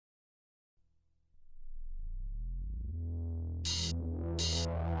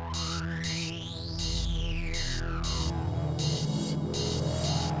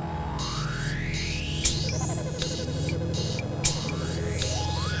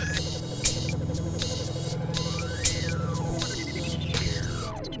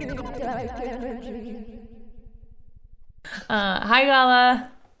Hi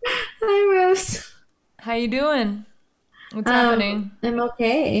Gala. Hi, Rose. How you doing? What's happening? I'm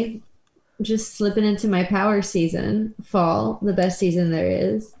okay. Just slipping into my power season, fall, the best season there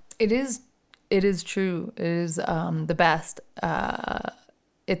is. It is it is true. It is the best.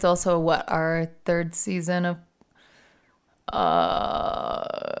 It's also what our third season of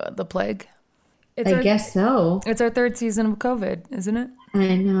the plague. It's I our guess so. it's our third season of COVID, isn't it?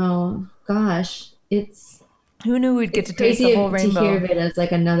 I know. Gosh, Who knew we'd get it's to taste the whole crazy to hear rainbow? of it as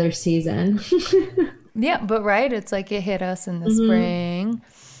like another season. Yeah, but right, it's like it hit us in the hmm spring,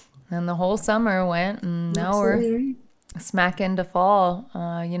 and the whole summer went, and now we're Absolutely right. smack into fall.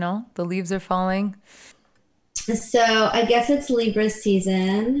 The leaves are falling. So I guess it's Libra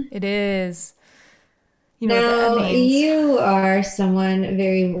season. It is. You know what that Now, means. you are someone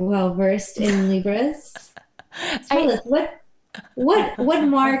very well versed in Libras. Tell I us what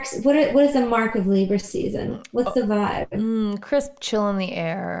marks what is the mark of Libra season? What's the vibe? Crisp chill in the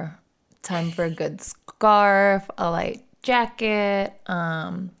air. Time for a good scarf, a light jacket,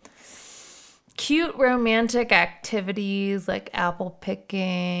 cute romantic activities like apple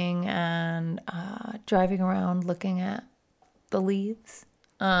picking and driving around looking at the leaves.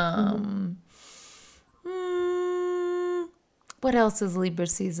 Mhm. Mm, what else is Libra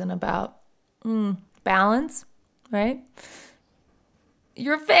season about? Balance, right?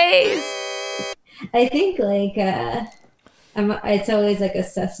 Your face. I think it's always like a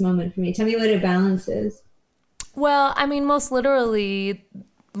sus moment for me. Tell me what a balance is. Well, I mean, most literally,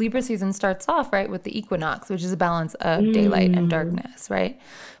 Libra season starts off, right, with the equinox, which is a balance of daylight and Mm, darkness, right?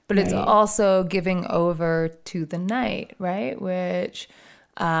 But it's right. also giving over to the night, right? Which,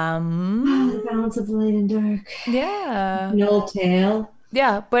 The balance of light and dark. yeah. No tail.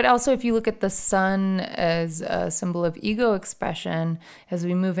 Yeah, but also if you look at the sun as a symbol of ego expression, as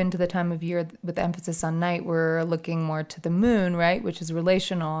we move into the time of year with emphasis on night, we're looking more to the moon, right, which is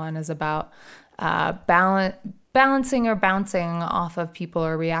relational and is about balancing or bouncing off of people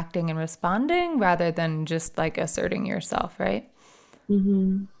or reacting and responding rather than just like asserting yourself, right?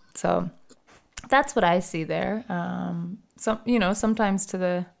 hmm So that's what I see there. Sometimes to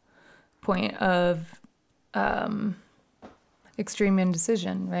the point of extreme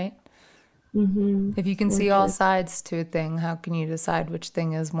indecision, right? hmm If you can see Which all is, sides to a thing, how can you decide which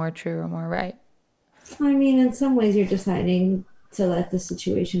thing is more true or more right? I mean, in some ways, you're deciding to let the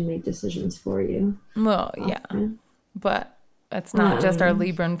situation make decisions for you. Well, yeah, Often. but it's not just our Um,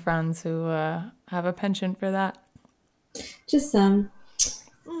 Libran friends who have a penchant for that. just some.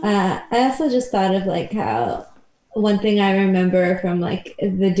 I also just thought of like how one thing I remember from like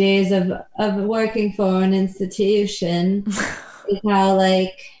the days of working for an institution is how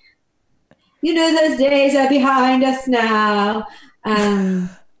like those days are behind us now. Um,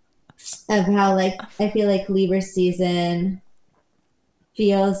 of how like I feel like Libra season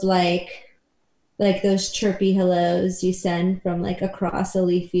feels like those chirpy hellos you send from like across a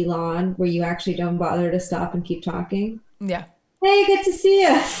leafy lawn where you actually don't bother to stop and keep talking. Yeah. Hey, good to see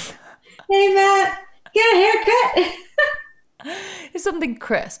you. Hey, Matt, get a haircut. It's something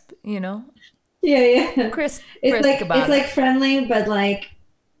crisp, Yeah, yeah. crisp, It's brisk like it's about it. like friendly, but like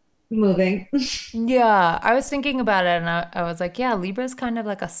moving. Yeah, I was thinking about it and I was like, yeah, Libra's kind of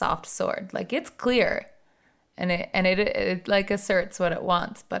like a soft sword. Like it's clear and it like asserts what it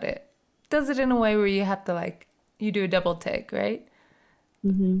wants, but it does it in a way where you have to like you do a double take, right?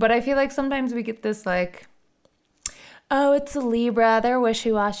 hmm But I feel like sometimes we get this like, oh, it's a Libra, they're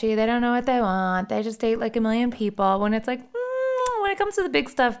wishy-washy, they don't know what they want, they just date like a million people. When it's like, when it comes to the big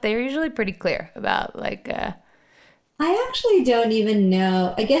stuff, they're usually pretty clear about like, I actually don't even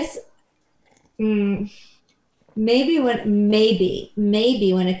know. I guess mm, maybe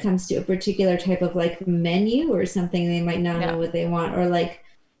when it comes to a particular type of like menu or something, they might not yeah, know what they want, or like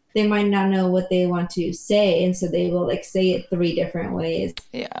they might not know what they want to say, and so they will like say it three different ways.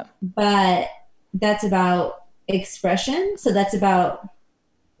 yeah, But that's about expression. So that's about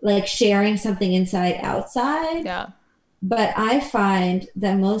like sharing something inside outside. yeah, But I find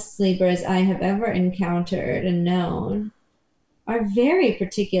that most Libras I have ever encountered and known are very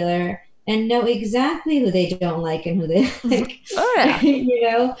particular and know exactly who they don't like and who they like, oh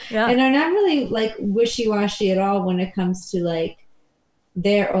yeah, yeah, and are not really like wishy-washy at all when it comes to like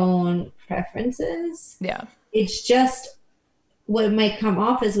their own preferences. yeah, It's just what might come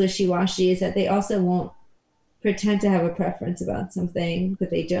off as wishy-washy is that they also won't pretend to have a preference about something that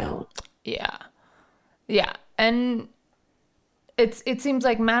they don't. Yeah. Yeah. And it seems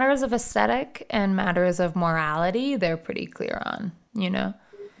like matters of aesthetic and matters of morality, they're pretty clear on, you know?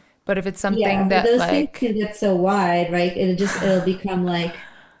 But if it's Yeah, something but that those things like, can get so wide, right? It'll become like,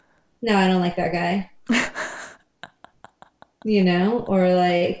 no, I don't like that guy, or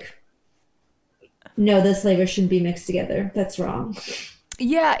like, no, those flavors shouldn't be mixed together. That's wrong.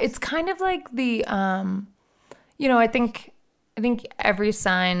 yeah, it's kind of like the I think every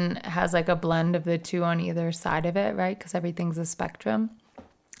sign has like a blend of the two on either side of it, right? Because everything's a spectrum,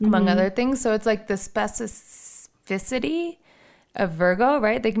 among other things. So it's like the specificity of Virgo,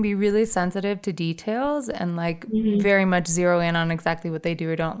 right? They can be really sensitive to details and like very much zero in on exactly what they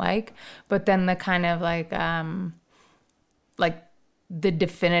do or don't like. But then the kind of like the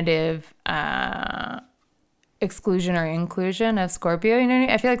definitive exclusion or inclusion of Scorpio. You know what I mean?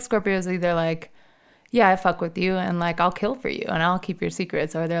 I feel like Scorpio is either like, yeah, I fuck with you and like I'll kill for you and I'll keep your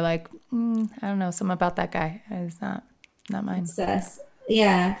secrets, or they're like, I don't know, something about that guy is not mine. Obsessed.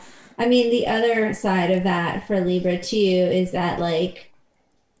 Yeah. I mean, the other side of that for Libra too is that like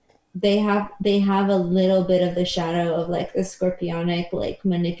they have a little bit of the shadow of like the scorpionic like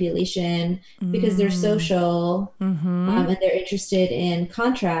manipulation because they're social, and they're interested in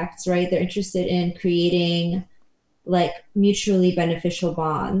contracts, right? They're interested in creating like mutually beneficial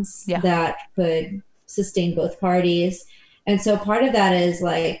bonds Yeah. that could sustain both parties. And so part of that is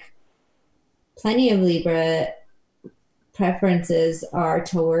like plenty of Libra preferences are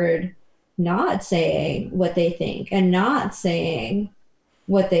toward not saying what they think and not saying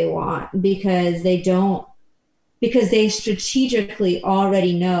what they want because they strategically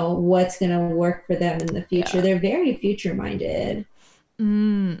already know what's going to work for them in the future. Yeah. They're very future minded.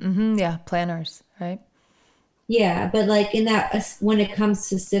 Yeah, planners, right? Yeah, but like in that, when it comes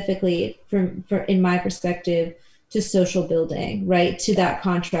specifically for in my perspective to social building, right? To that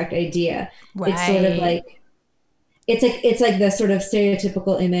contract idea, it's sort of Right. like it's like the sort of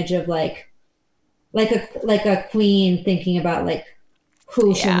stereotypical image of like a queen thinking about like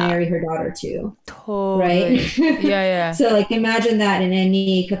who she'll Yeah, marry her daughter to, right? totally. Yeah, yeah, So like imagine that in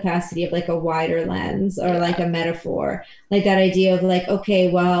any capacity of like a wider lens or like yeah. a metaphor, like that idea of like,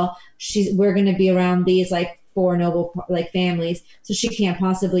 okay, well, we're going to be around these like four noble like families, so she can't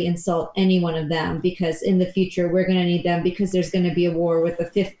possibly insult any one of them because in the future we're going to need them because there's going to be a war with the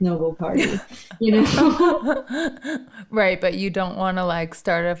fifth noble party, you know? Right, but you don't want to like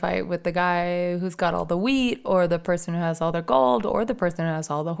start a fight with the guy who's got all the wheat or the person who has all the gold or the person who has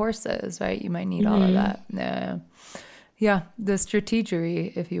all the horses, right? You might need all of that. Yeah. Yeah, the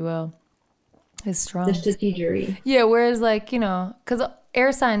strategery, if you will, is The strong. strategery. Yeah, whereas like, because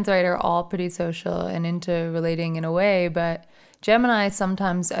air signs, right, are all pretty social and into relating in a way, but Gemini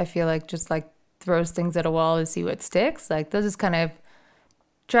sometimes I feel like just like throws things at a wall to see what sticks. Like they'll just kind of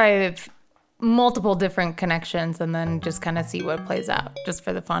try multiple different connections and then just kind of see what plays out just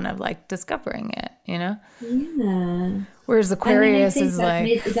for the fun of like discovering it, you know? Yeah. Whereas I mean, I Aquarius think is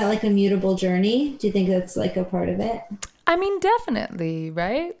like, is that like a mutable journey? Do you think that's like a part of it? I mean, definitely,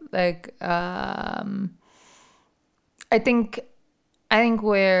 right? Like, I think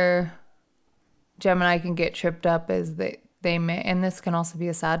where Gemini can get tripped up is they may, and this can also be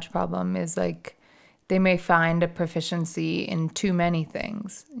a Sag problem, is like they may find a proficiency in too many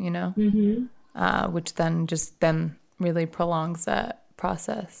things, which then really prolongs that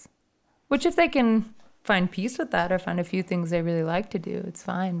process. Which if they can find peace with that or find a few things they really like to do, it's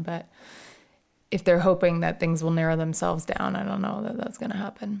fine. But if they're hoping that things will narrow themselves down, I don't know that that's going to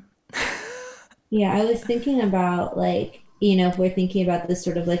happen. Yeah, I was thinking about like, if we're thinking about this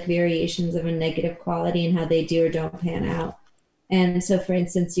sort of like variations of a negative quality and how they do or don't pan out. And so, for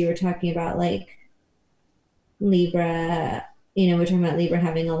instance, you were talking about like Libra, we're talking about Libra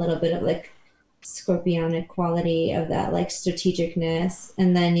having a little bit of like scorpionic quality of that like strategicness.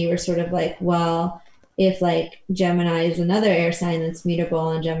 And then you were sort of like, well, if like Gemini is another air sign that's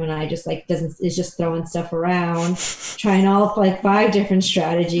mutable and Gemini just like doesn't is just throwing stuff around, trying all like five different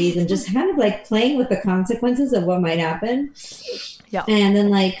strategies and just kind of like playing with the consequences of what might happen. Yeah. And then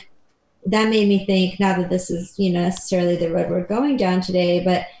like that made me think, not that this is, necessarily the road we're going down today,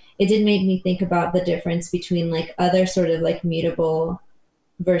 but it did make me think about the difference between like other sort of like mutable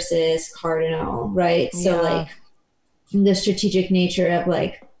versus cardinal, right? So Yeah. like the strategic nature of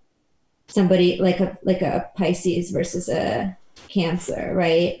like somebody like a Pisces versus a Cancer,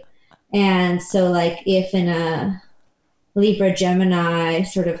 right? And so like if in a Libra Gemini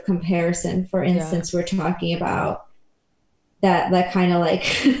sort of comparison, for instance, we're talking about that kind of like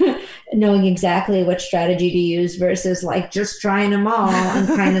knowing exactly what strategy to use versus like just trying them all and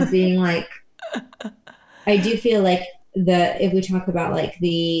kind of being like I do feel like if we talk about like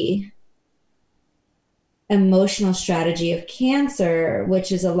the emotional strategy of Cancer,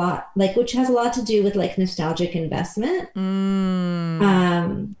 which is a lot like which has a lot to do with like nostalgic investment.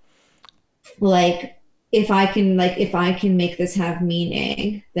 Like if I can make this have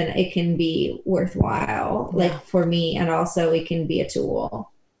meaning, then it can be worthwhile, like for me, and also it can be a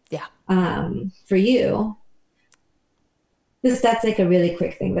tool. Yeah. For you. That's like a really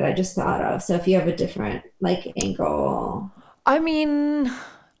quick thing that I just thought of. So if you have a different like angle. I mean,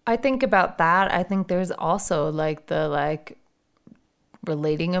 I think about that. I think there's also like the like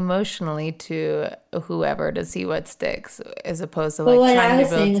relating emotionally to whoever to see what sticks, as opposed to like what trying I was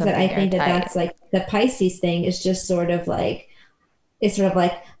to build saying is something that I think that airtight. that's like the Pisces thing is just sort of like it's sort of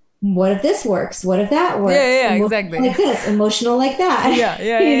like what if this works? What if that works? Yeah, Emotional exactly. like this, emotional like that. Yeah,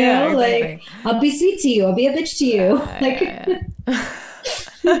 Like exactly. I'll be sweet to you. I'll be a bitch to you. Like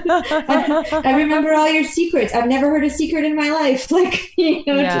I remember all your secrets. I've never heard a secret in my life. Like, just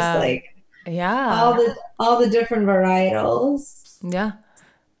Yeah. like Yeah. all the different varietals. Yeah.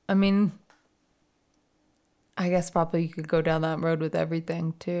 I mean, I guess probably you could go down that road with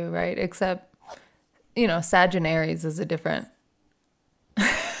everything too, right? Except, Sag and Aries is a different.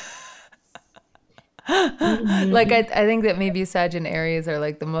 Like, I think that maybe Sag and Aries are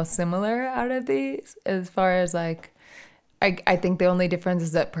like the most similar out of these, as far as like, I think the only difference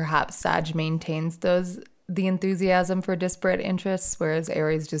is that perhaps Sag maintains the enthusiasm for disparate interests, whereas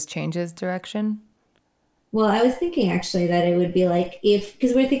Aries just changes direction. Well, I was thinking actually that it would be like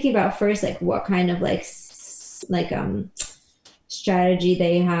because we're thinking about first like what kind of like strategy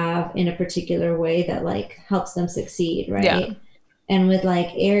they have in a particular way that like helps them succeed, right? Yeah. And with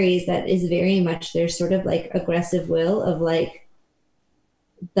like Aries, that is very much their sort of like aggressive will of like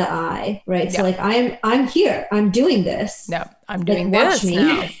the I, right? Yeah. So like I'm here, I'm doing this. No, I'm doing like, watch this me.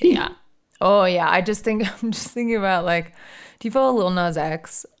 now. Yeah. Oh yeah. I'm just thinking about like, do you follow Lil Nas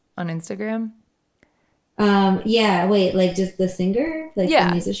X on Instagram? Yeah, wait, like just the singer, like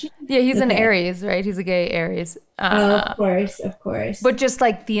the musician? Yeah, he's an Okay. Aries, right? He's a gay Aries. Oh, of course, of course. But just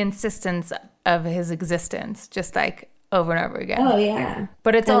like the insistence of his existence, just like over and over again. Oh yeah.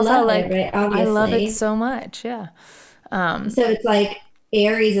 But it's I also love like it, right? I love it Obviously. so much. Yeah. So it's like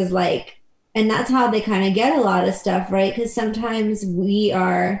Aries is like, and that's how they kind of get a lot of stuff, right? Because sometimes we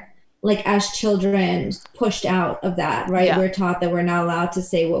are like as children pushed out of that, right? Yeah. We're taught that we're not allowed to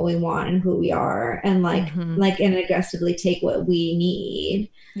say what we want and who we are, and and aggressively take what we need.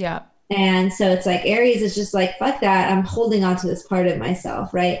 Yeah. And so it's like Aries is just like, fuck that. I'm holding on to this part of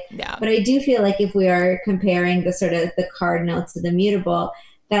myself, right? Yeah. But I do feel like if we are comparing the sort of the cardinal to the mutable,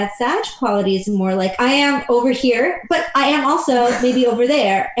 that Sag quality is more like I am over here, but I am also maybe over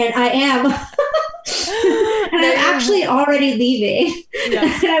there, and I am, and I'm actually already leaving.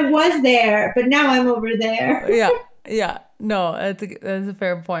 Yeah. I was there, but now I'm over there. Yeah. Yeah. No, that's a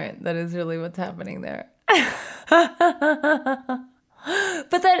fair point. That is really what's happening there.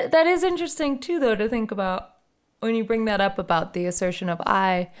 But that is interesting too, though, to think about when you bring that up about the assertion of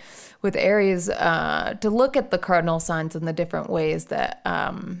I with Aries, to look at the cardinal signs in the different ways that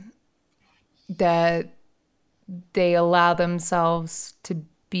that they allow themselves to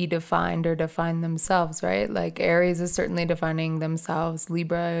be defined or define themselves, right? Like Aries is certainly defining themselves.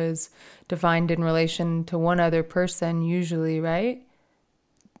 Libra is defined in relation to one other person, usually, right?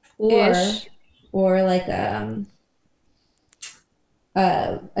 Ish. Or like a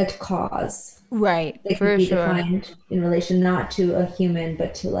cause. Right, They for can be sure. defined in relation not to a human,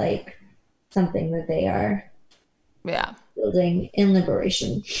 but to like something that they are Yeah. building in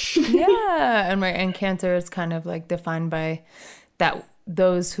liberation. Yeah, and Cancer is kind of like defined by that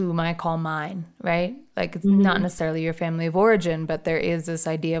those whom I call mine, right? Like it's not necessarily your family of origin, but there is this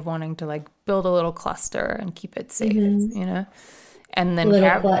idea of wanting to like build a little cluster and keep it safe, And then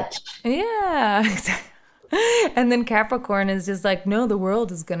Clutch. Yeah, exactly. And then Capricorn is just like, no, the world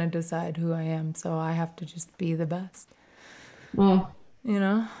is gonna decide who I am, so I have to just be the best. Oh,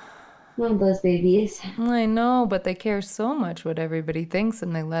 one of those babies. I know, but they care so much what everybody thinks,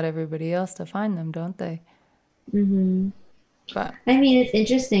 and they let everybody else define them, don't they? But I mean, it's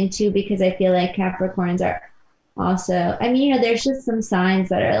interesting too because I feel like Capricorns are also. I mean, there's just some signs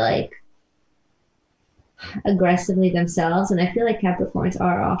that are like aggressively themselves, and I feel like Capricorns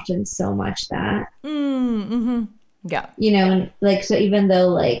are often so much that. Yeah. And like so, even though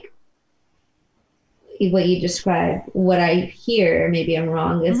like what you described, what I hear, maybe I'm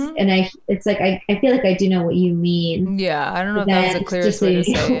wrong, is it's like I feel like I do know what you mean. Yeah, I don't know if that was the clearest way to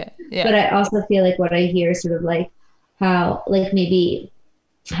say it. Yeah. But I also feel like what I hear is sort of like how like maybe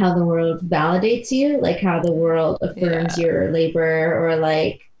how the world validates you, like how the world affirms your labor, or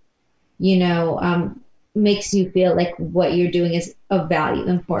like makes you feel like what you're doing is of value,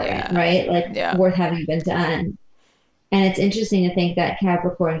 important, Yeah. right? Like Yeah. worth having been done. And it's interesting to think that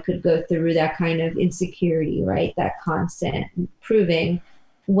Capricorn could go through that kind of insecurity, right? That constant proving,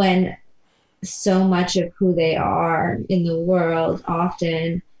 when so much of who they are in the world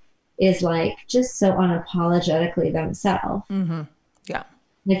often is like just so unapologetically themselves. Mm-hmm. Yeah.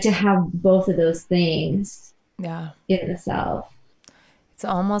 Like to have both of those things Yeah. in the self. It's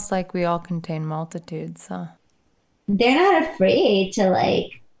almost like we all contain multitudes, huh? They're not afraid to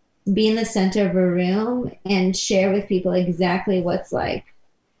like be in the center of a room and share with people exactly what's like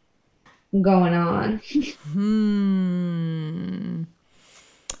going on.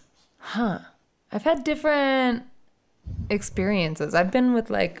 Huh. I've had different experiences. I've been with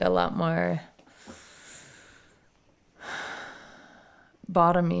like a lot more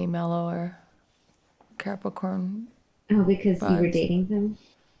bottomy, mellower Capricorn. Oh, because you were Vibes. dating them?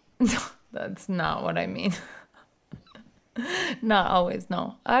 That's not what I mean. Not always,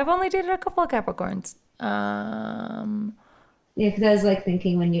 no. I've only dated a couple of Capricorns. Yeah, because I was like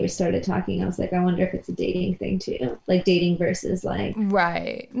thinking when you started talking, I was like, I wonder if it's a dating thing too. Like dating versus like,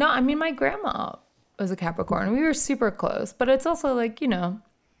 Right. No, I mean, my grandma was a Capricorn. We were super close, but it's also like, you know,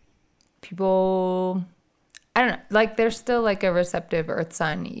 people, I don't know, like they're still like a receptive earth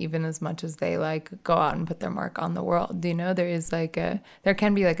sign, even as much as they like go out and put their mark on the world. You know, there is like there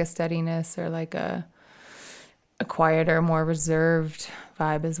can be like a steadiness or like a quieter, more reserved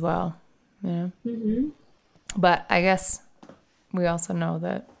vibe as well, you know? mm-hmm. But I guess we also know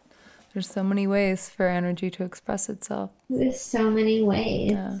that there's so many ways for energy to express itself. There's so many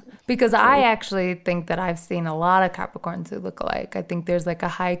ways. Yeah. Because I actually think that I've seen a lot of Capricorns who look alike. I think there's like a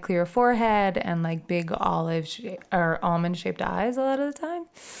high clear forehead and like big or almond shaped eyes a lot of the time.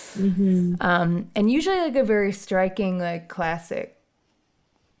 Mm-hmm. And usually like a very striking, like classic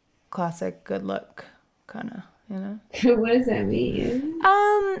good look kind of, you know? What does that mean?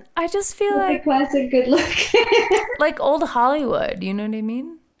 I just feel Like a like classic good look. old Hollywood, you know what I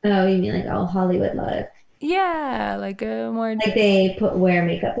mean? Oh, you mean like all Hollywood look? Yeah, like a more Like they wear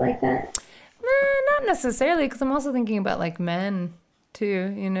makeup like that? not necessarily, because I'm also thinking about like men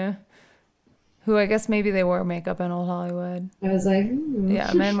too, you know, who I guess maybe they wore makeup in old Hollywood. I was like,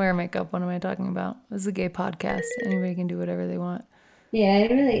 Yeah, men wear makeup. What am I talking about? This is a gay podcast. Anybody can do whatever they want.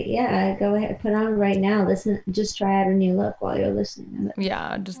 yeah, go ahead, put on right now. Listen, just try out a new look while you're listening to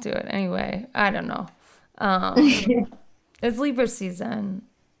Yeah, just do it. Anyway, I don't know. it. It's Libra season.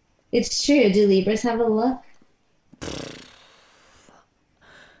 It's true. Do Libras have a look?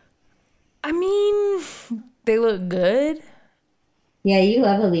 I mean, they look good. Yeah, you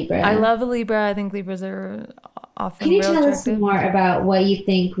love a Libra. I love a Libra. I think Libras are often Can you real tell us some attractive. more about what you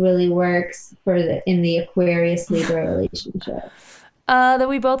think really works for in the Aquarius Libra relationship? That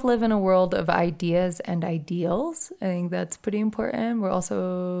we both live in a world of ideas and ideals. I think that's pretty important. We're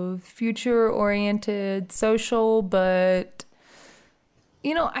also future-oriented, social, but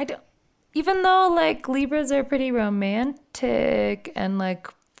you know, I don't. Even though like Libras are pretty romantic and like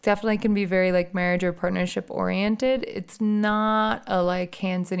definitely can be very like marriage or partnership oriented, it's not a like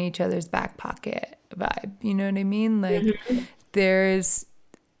hands in each other's back pocket vibe. You know what I mean? Like there's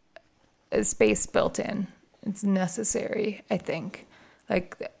a space built in. It's necessary, I think.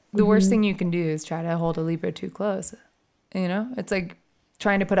 Like the worst thing you can do is try to hold a Libra too close. You know, it's like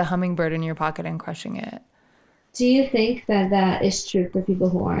trying to put a hummingbird in your pocket and crushing it. Do you think that that is true for people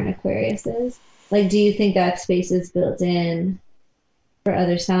who aren't Aquariuses? Like, do you think that space is built in for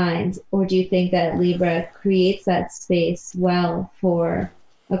other signs? Or do you think that Libra creates that space well for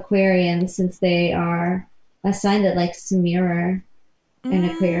Aquarians since they are a sign that likes to mirror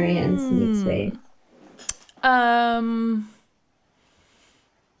and Aquarians need space?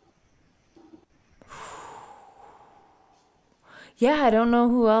 Yeah, I don't know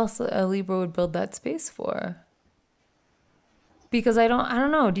who else a Libra would build that space for. Because I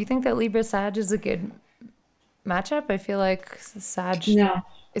don't know. Do you think that Libra Sag is a good matchup? I feel like Sag, No.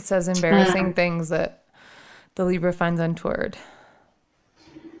 it says embarrassing things that the Libra finds untoward.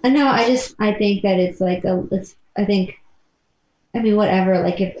 No, I think that it's like I mean, whatever,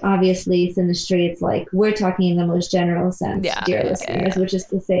 like if obviously it's in the streets, like we're talking in the most general sense, Yeah, dear yeah, listeners, yeah. which is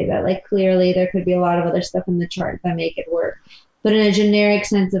to say that like clearly there could be a lot of other stuff in the chart that make it work. But in a generic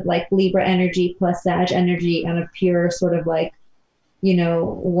sense of like Libra energy plus Sag energy and a pure sort of like, you know,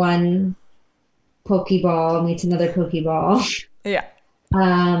 one Pokeball meets another Pokeball. Yeah.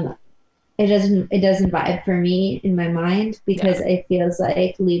 It doesn't vibe for me in my mind because it feels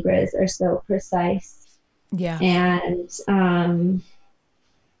like Libras are so precise Yeah. and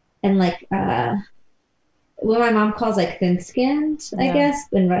like what my mom calls like thin-skinned, I Yeah. guess,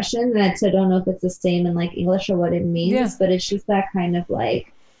 in Russian. And so I don't know if it's the same in like English or what it Yeah. means, but it's just that kind of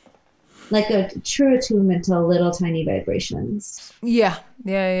like a true attunement to little tiny vibrations. Yeah.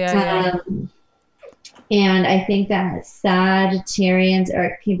 Yeah. Yeah. Yeah. Um, and I think that Sagittarians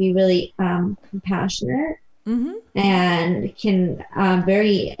can be really compassionate Mm-hmm. and can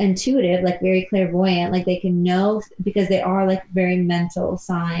very intuitive, like very clairvoyant, like they can know because they are like very mental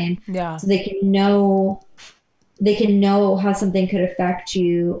sign, Yeah. so they can know how something could affect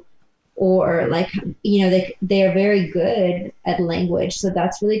you, or like they are very good at language, so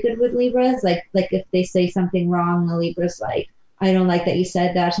that's really good with Libras. Like if they say something wrong, the Libra's like, I don't like that you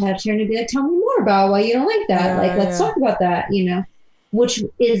said that. To have Sharon be like, tell me more about why you don't like that. Like, Yeah. let's Yeah. talk about that. Which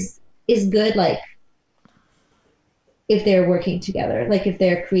is good. Like if they're working together, like if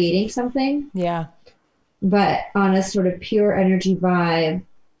they're creating something, Yeah. but on a sort of pure energy vibe,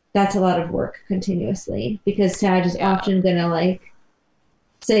 that's a lot of work continuously because Sag is Yeah. often gonna like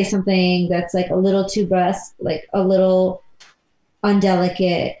say something that's like a little too brusque, like a little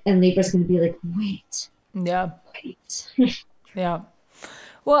undelicate, and Libra's gonna be like, wait, Yeah. wait. Yeah.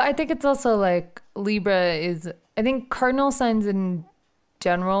 Well, I think it's also like Libra is, I think cardinal signs in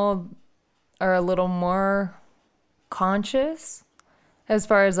general are a little more conscious as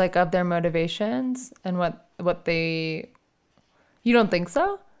far as like of their motivations and what they, you don't think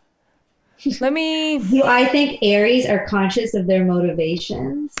so? Let me, Do I think Aries are conscious of their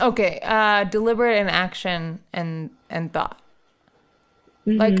motivations? okay, deliberate in action and thought.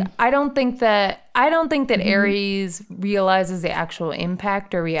 Like Mm-hmm. I don't think that Mm-hmm. Aries realizes the actual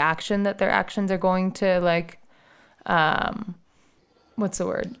impact or reaction that their actions are going to like what's the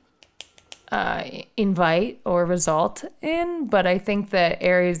word? Invite or result in, but I think that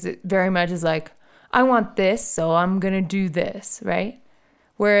Aries very much is like, I want this, so I'm gonna do this, right?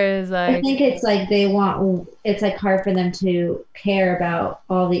 Whereas I think like, it's like hard for them to care about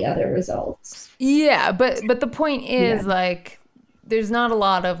all the other results. yeah, but the point Yeah. is like, there's not a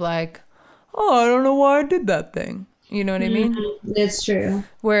lot of like, oh, I don't know why I did that thing. You know what I mean? It's true.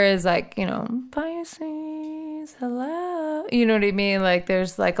 Whereas like, Pisces, hello. You know what I mean? Like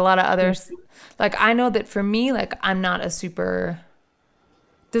there's like a lot of others. Like I know that for me, like I'm not a super,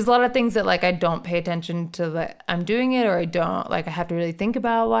 there's a lot of things that like I don't pay attention to that I'm doing it, or I don't like, I have to really think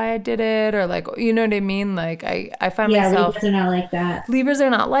about why I did it, or like, you know what I mean? Like I find Yeah, myself, Libras are not like that. Libras are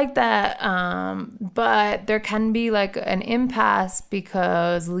not like that, but there can be like an impasse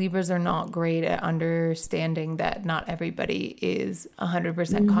because Libras are not great at understanding that not everybody is 100%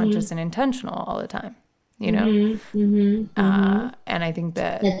 Mm-hmm. conscious and intentional all the time, you know? Mm-hmm. Mm-hmm. Mm-hmm. And I think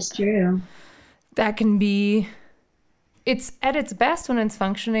that That's true. that can be, it's at its best when it's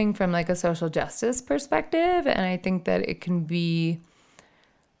functioning from like a social justice perspective, and I think that it can be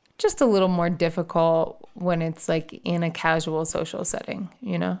just a little more difficult when it's like in a casual social setting,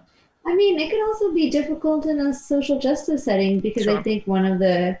 you know? I mean, it can also be difficult in a social justice setting because I Sure. think one of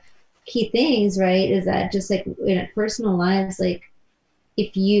the key things, right, is that just like in our personal lives, like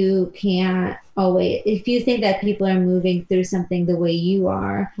if you think that people are moving through something the way you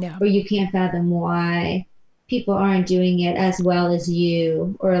are, Yeah. or you can't fathom why people aren't doing it as well as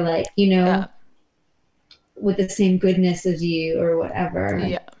you, or like, Yeah. with the same goodness as you, or whatever,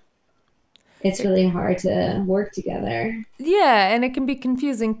 Yeah. it's really hard to work together. Yeah, and it can be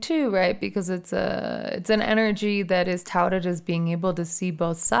confusing too, right? Because it's an energy that is touted as being able to see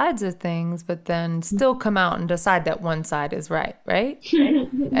both sides of things, but then still come out and decide that one side is right, right?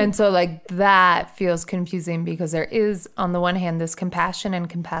 And so like that feels confusing because there is on the one hand this compassion and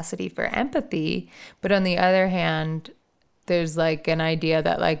capacity for empathy, but on the other hand there's like an idea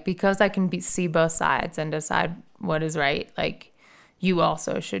that like because I can see both sides and decide what is right, like you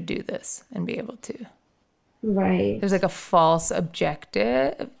also should do this and be able to. Right. There's like a false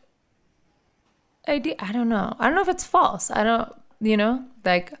objective idea. I don't know. I don't know if it's false. I don't,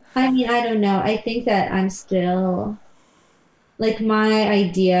 like, I mean, I don't know. I think that I'm still like my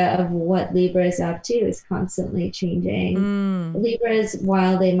idea of what Libra is up to is constantly changing. Libras,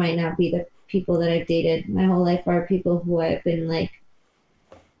 while they might not be the people that I've dated my whole life, are people who I've been like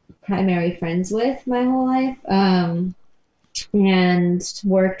primary friends with my whole life, and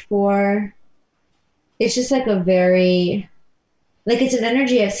worked for. It's just like a very like it's an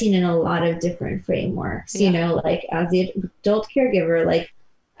energy I've seen in a lot of different frameworks, yeah, like as the adult caregiver, like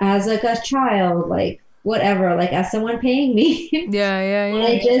as like a child, like whatever, like as someone paying me. yeah, yeah, And yeah,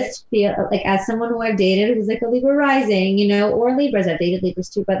 I just feel like as someone who I've dated who's like a Libra rising, or Libras, I've dated Libras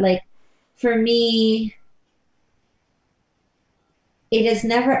too, but like for me, it has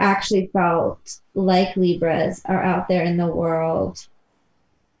never actually felt like Libras are out there in the world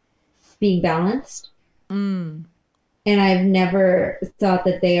being balanced. And I've never thought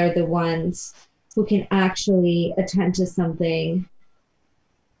that they are the ones who can actually attend to something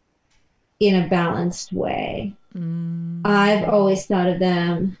in a balanced way. I've always thought of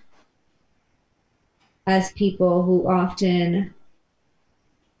them as people who often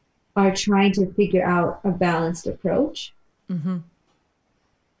are trying to figure out a balanced approach,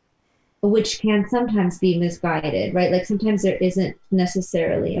 which can sometimes be misguided, right? Like sometimes there isn't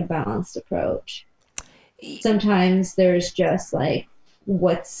necessarily a balanced approach. Sometimes there's just like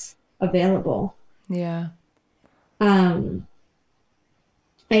what's available. Yeah. I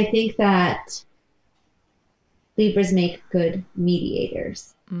think that Libras make good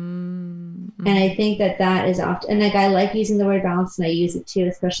mediators. And I think that that is often, and like I like using the word balance and I use it too,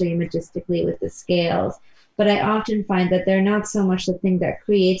 especially imagistically with the scales. But I often find that they're not so much the thing that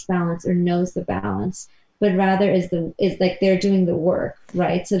creates balance or knows the balance, but rather is like they're doing the work,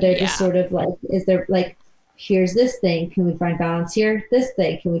 right? So they're just sort of like, is there like, here's this thing, can we find balance here? This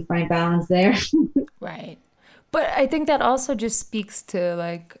thing, can we find balance there? Right. But I think that also just speaks to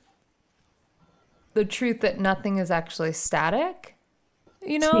like the truth that nothing is actually static,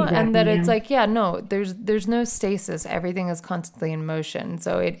 you know, Exactly, and that it's yeah. like, yeah, no, there's no stasis. Everything is constantly in motion.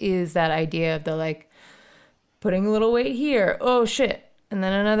 So it is that idea of the like putting a little weight here. Oh shit. And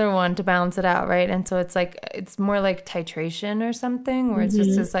then another one to balance it out, right? And so it's like, it's more like titration or something where it's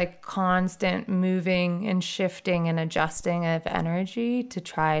just this like constant moving and shifting and adjusting of energy to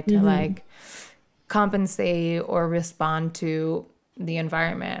try to like compensate or respond to the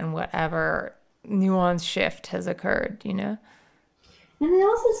environment and whatever nuanced shift has occurred, you know? And it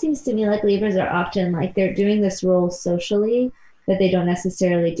also seems to me like Libras are often like they're doing this role socially that they don't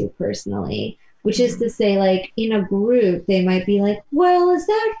necessarily do personally, which is to say, like in a group, they might be like, well, is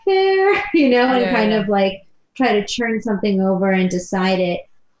that fair? You know, and kind of like try to churn something over and decide it.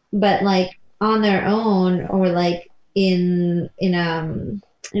 But like on their own or like in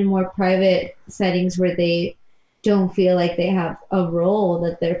more private settings where they don't feel like they have a role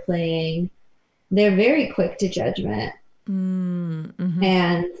that they're playing, they're very quick to judgment.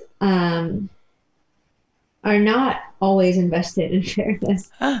 And are not always invested in fairness.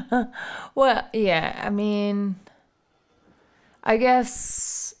 Well, yeah, I mean, I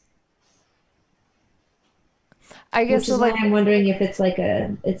guess Which so is why like I'm wondering if it's like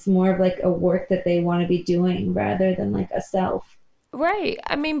it's more of like a work that they want to be doing rather than like a self. right.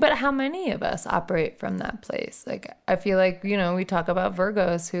 I mean, but how many of us operate from that place? Like I feel like, you know, we talk about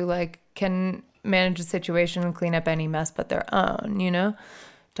Virgos who like can manage a situation and clean up any mess but their own, you know?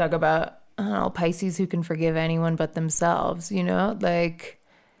 Talk about I don't know, Pisces who can forgive anyone but themselves, you know? Like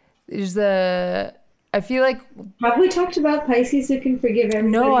there's I feel like Have we talked about Pisces who can forgive no,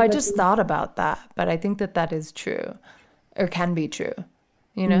 everybody I but just thought about that, but I think that that is true or can be true,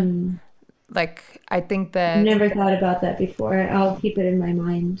 you know? Like I think that never thought about that before. I'll keep it in my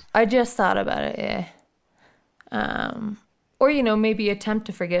mind. I just thought about it, yeah. Or, you know, maybe attempt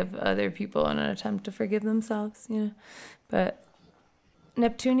to forgive other people and an attempt to forgive themselves, you know. But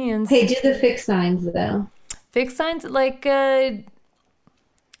Neptunians, Hey, do the fixed signs though. fixed signs, like, it's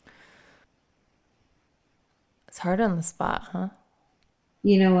hard on the spot, huh?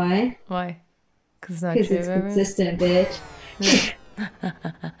 You know why? Why? Because it's not Because true it's of everyone? consistent, bitch.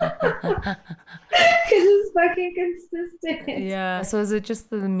 Because it's fucking consistent. Yeah. So is it just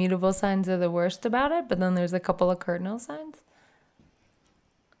the mutable signs are the worst about it, but then there's a couple of cardinal signs?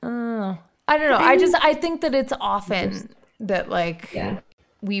 Oh, I don't know. I think that it's often that, like, Yeah.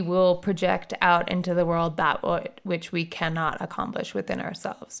 we will project out into the world that which we cannot accomplish within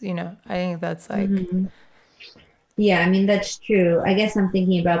ourselves. You know, I think that's like, Yeah, I mean that's true. I guess I'm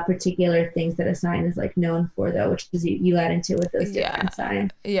thinking about particular things that a sign is like known for though, which is you add into with those different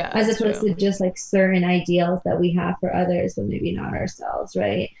signs. yeah, As that's opposed true. to just like certain ideals that we have for others, but maybe not ourselves,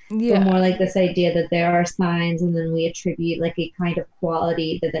 right? But Yeah, more like this idea that there are signs and then we attribute like a kind of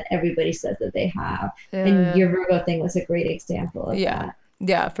quality that everybody says that they have. And yeah, your Virgo thing was a great example of yeah, that.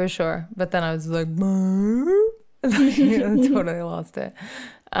 yeah, for sure. But then I was like, I totally lost it.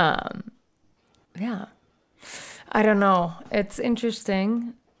 Yeah. I don't know. It's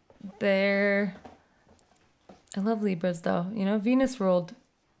interesting. I love Libras though. You know, Venus ruled.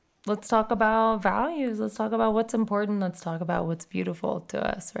 Let's talk about values. Let's talk about what's important. Let's talk about what's beautiful to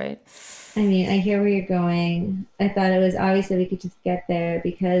us, right? I mean, I hear where you're going. I thought it was obvious that we could just get there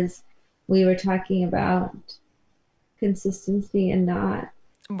because we were talking about consistency and not.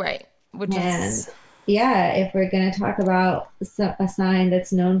 Right. Which And is, yeah, if we're going to talk about a sign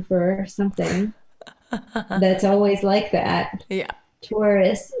that's known for something that's always like that, yeah.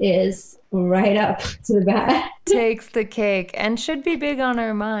 Taurus is right up to the bat. Takes the cake and should be big on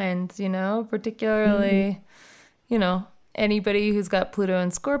our minds, particularly, anybody who's got Pluto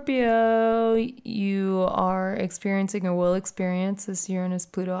and Scorpio, you are experiencing or will experience this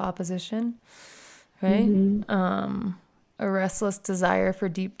Uranus-Pluto opposition, right? A restless desire for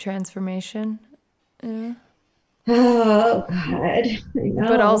deep transformation. Yeah. Oh, God. I know.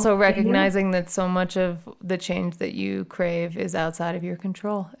 But also recognizing that so much of the change that you crave is outside of your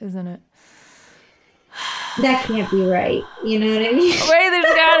control, isn't it? That can't be right. You know what I mean? Right,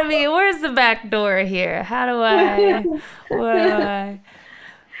 there's gotta be. Where's the back door here? How do I?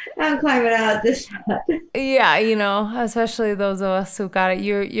 I'm climbing out this step. Yeah, especially those of us who got it.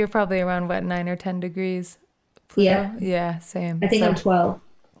 You're probably around what, 9 or 10 degrees? Pluto? Yeah. Yeah, same. I think I'm 12.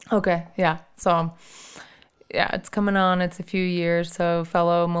 Okay, yeah. So, yeah, it's coming on. It's a few years. So,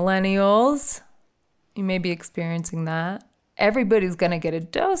 fellow millennials, you may be experiencing that. Everybody's gonna get a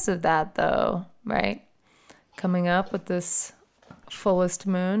dose of that, though, right? Coming up with this fullest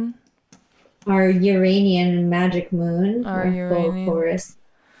moon. Our Uranian magic moon. Our full Taurus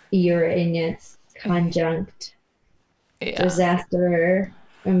Uranus conjunct. Yeah. Disaster.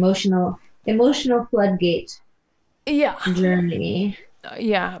 Emotional floodgate. Yeah. Journey.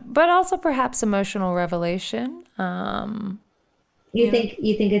 Yeah, but also perhaps emotional revelation. You think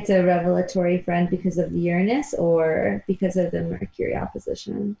it's a revelatory friend because of the Uranus or because of the Mercury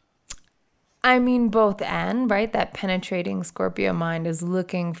opposition? I mean, both and, right? That penetrating Scorpio mind is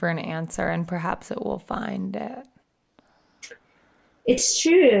looking for an answer, and perhaps it will find it. It's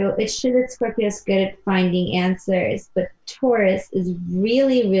true. It's true that Scorpio is good at finding answers, but Taurus is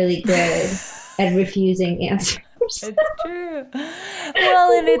really, really good at refusing answers. It's true.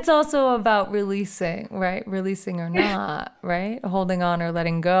 Well, and it's also about releasing, right? Releasing or not, right? Holding on or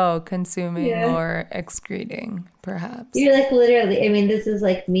letting go, consuming or excreting, perhaps. You're like literally, I mean, this is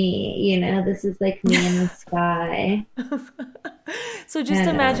like me, this is like me in the sky. So just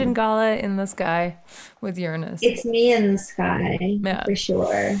imagine Gala in the sky with Uranus. It's me in the sky, for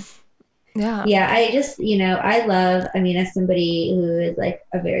sure. Yeah. Yeah, I just, I love, as somebody who is like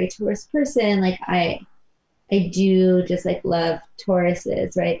a very Taurus person, like I do just like love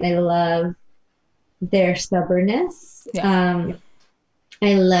Tauruses, right? I love their stubbornness. Yeah.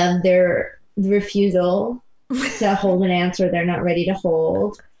 I love their refusal to hold an answer they're not ready to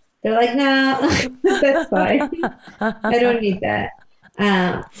hold. They're like, no, that's fine. I don't need that.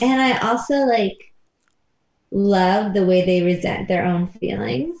 And I also like love the way they resent their own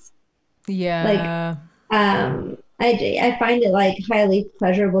feelings. Yeah. Like, I find it like highly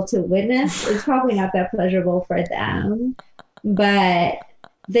pleasurable to witness. It's probably not that pleasurable for them, but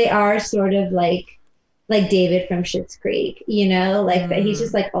they are sort of like David from Schitt's Creek, that he's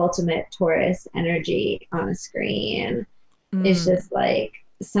just like ultimate Taurus energy on a screen. It's just like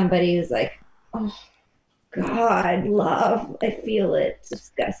somebody who's like, oh God, love, I feel it. It's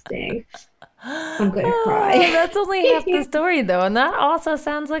disgusting. I'm gonna cry. That's only half the story, though, and that also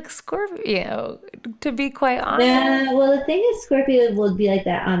sounds like Scorpio. To be quite honest. Yeah. Well, the thing is, Scorpio will be like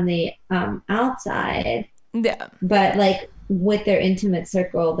that on the outside. Yeah. But like with their intimate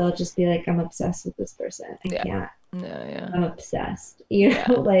circle, they'll just be like, "I'm obsessed with this person. I can't. Yeah. I'm obsessed.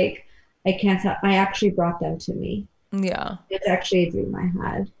 Like I can't tell. I actually brought them to me. Yeah. It's actually a dream I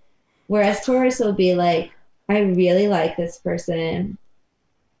had. Whereas Taurus will be like, I really like this person.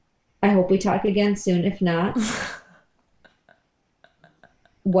 I hope we talk again soon. If not,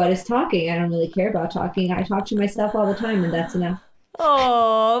 what is talking? I don't really care about talking. I talk to myself all the time, and that's enough.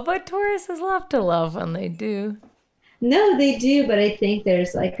 Oh, but Tauruses love to love when they do. No, they do, but I think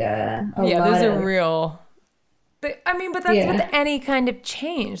there's like a there's a real. But that's with any kind of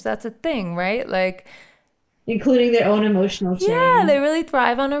change. That's a thing, right? Like. Including their own emotional change. Yeah, they really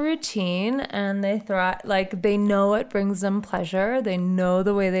thrive on a routine, and they thrive, like, they know it brings them pleasure. They know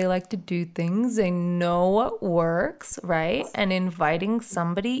the way they like to do things. They know what works, right? And inviting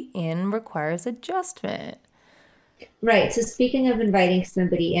somebody in requires adjustment. Right. So speaking of inviting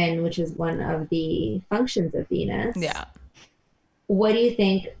somebody in, which is one of the functions of Venus. Yeah. What do you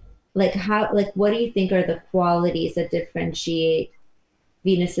think, what do you think are the qualities that differentiate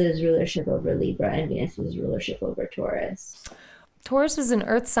Venus's rulership over Libra and Venus's rulership over Taurus? Taurus is an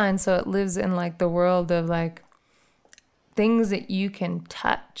earth sign, so it lives in like the world of like things that you can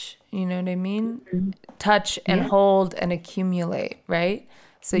touch. You know what I mean? Mm-hmm. Touch and hold and accumulate, right?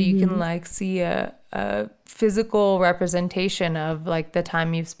 So you can like see a physical representation of like the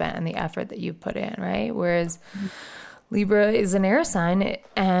time you've spent and the effort that you've put in, right? Whereas Libra is an air sign,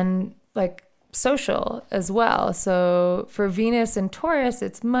 and like social as well. So for Venus and Taurus,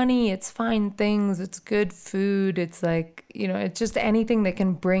 it's money, it's fine things, it's good food, it's like, it's just anything that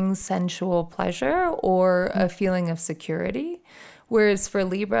can bring sensual pleasure or a feeling of security. Whereas for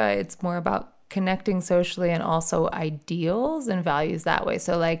Libra, it's more about connecting socially and also ideals and values that way.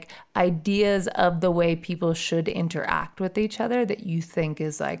 So like ideas of the way people should interact with each other that you think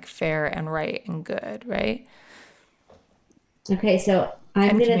is like fair and right and good, right? Okay, so I'm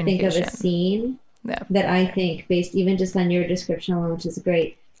And going to think of a communication. scene Yeah. that I think, based even just on your description alone, which is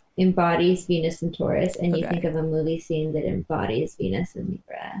great, embodies Venus and Taurus, and you think Okay. of a movie scene that embodies Venus and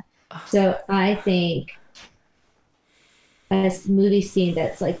Libra. So I think a movie scene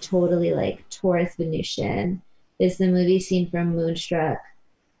that's like totally like Taurus Venusian is the movie scene from Moonstruck,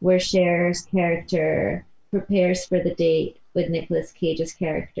 where Cher's character prepares for the date with Nicolas Cage's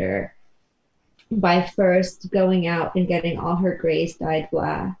character by first going out and getting all her grays dyed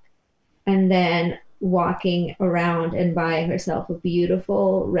black and then walking around and buying herself a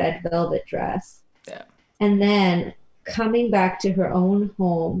beautiful red velvet dress. Yeah. And then coming back to her own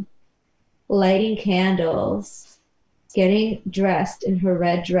home, lighting candles, getting dressed in her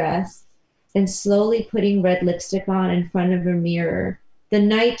red dress, and slowly putting red lipstick on in front of a mirror the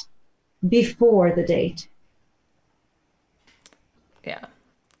night before the date. Yeah.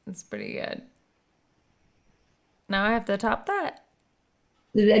 It's pretty good. Now I have to top that.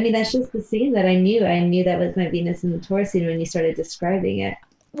 I mean, that's just the scene that I knew. I knew that was my Venus and the Taurus scene when you started describing it.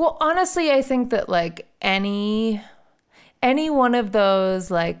 Well, honestly, I think that like any one of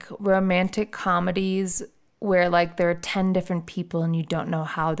those like romantic comedies where like there are 10 different people and you don't know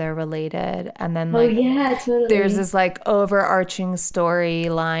how they're related, and then Oh like yeah, there's totally. this like overarching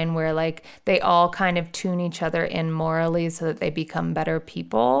storyline where like they all kind of tune each other in morally so that they become better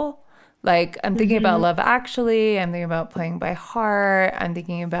people. Like I'm thinking about Hmm. Love Actually, I'm thinking about Playing by Heart, I'm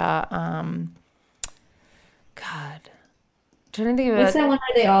thinking about God. Trying to think What's about that one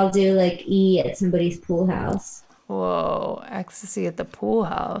where they all do like E at somebody's pool house? whoa, Ecstasy at the Pool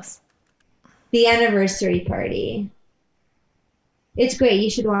House. The anniversary party. It's great. You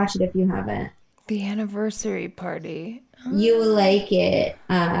should watch it if you haven't. The Anniversary Party. You will like it,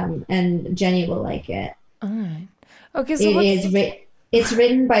 and Jenny will like it. All right. Okay, so It what's is It's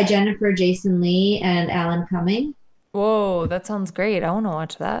written by Jennifer Jason Lee and Alan Cumming. whoa, that sounds great. I want to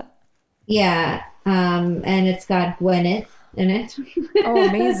watch that. Yeah, and it's got Gwyneth in it, Oh,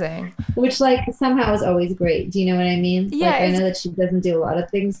 amazing. which like somehow is always great. Do you know what I mean? Yeah, Like I it's know that she doesn't do a lot of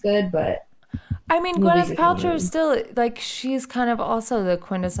things good, but I mean, movies Gwyneth are kind of Paltrow is one. still like she's kind of also the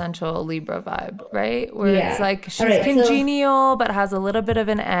quintessential Libra vibe, right? Where it's Yeah. like All she's right. So congenial but has a little bit of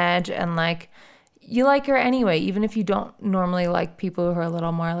an edge, and like you like her anyway, even if you don't normally like people who are a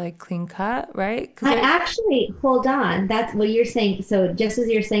little more like clean cut, right? Because I actually hold on. That's what you're saying. So just as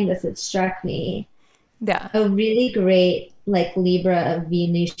you're saying this, it struck me yeah, a really great like Libra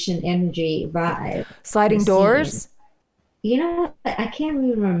Venusian energy vibe or sliding scene. doors. You know what? I can't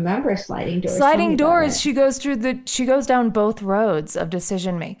even remember sliding doors. Tell me Sliding about doors, it. she goes down both roads of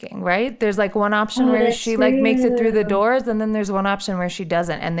decision making, right? There's like one option Oh, where that's she like makes it through the true. doors, and then there's one option where she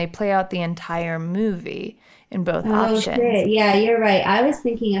doesn't, and they play out the entire movie in both Oh options. shit. Yeah, you're right. I was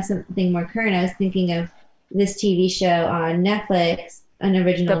thinking of something more current. I was thinking of this TV show on Netflix, an The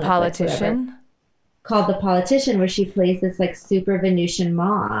original Netflix, whatever, Politician. called The Politician, where she plays this like super Venusian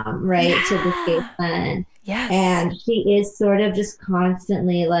mom, right, to this gay Yeah. son. Yes. And she is sort of just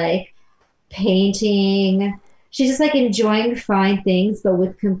constantly like painting. She's just like enjoying fine things, but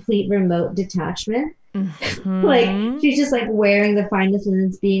with complete remote detachment. Like Hmm. she's just like wearing the finest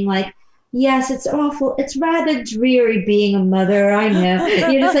linens, being like, yes, it's awful. It's rather dreary being a mother. I know.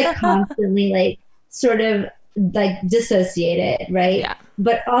 You're just like constantly like sort of like dissociated, right? Yeah.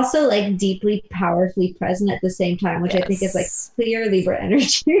 But also like deeply powerfully present at the same time, which I think is like Yes. clear Libra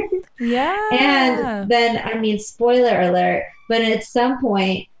energy. And Yeah. then, I mean, spoiler alert, but at some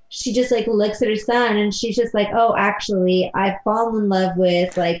point, she just like looks at her son and she's just like, oh, actually, I've fallen in love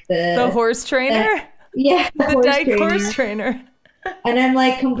with like The horse uh, trainer? yeah, the The horse dyke horse trainer. trainer. And I'm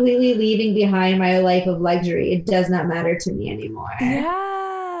like completely leaving behind my life of luxury. It does not matter to me anymore.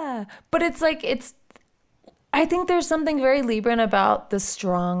 Yeah. But it's like, I think there's something very Libran about the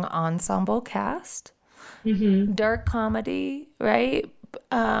strong ensemble cast, Hmm. dark comedy, right?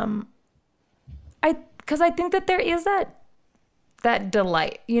 Um, because I think that there is that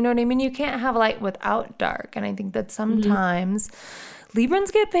delight. You know what I mean? You can't have light without dark, and I think that Hmm. sometimes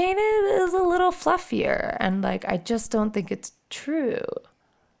Librans get painted as a little fluffier, and like I just don't think it's true.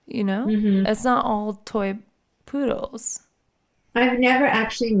 You know, Hmm. it's not all toy poodles. I've never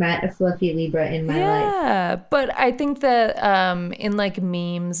actually met a fluffy Libra in my life. Yeah, but I think that in like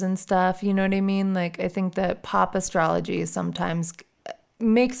memes and stuff, you know what I mean? Like I think that pop astrology sometimes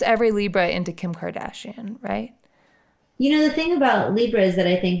makes every Libra into Kim Kardashian, right? You know, the thing about Libras that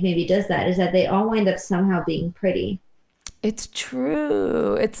I think maybe does that is that they all wind up somehow being pretty. It's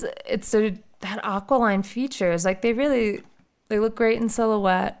true. It's that Aqualine features. Like they look great in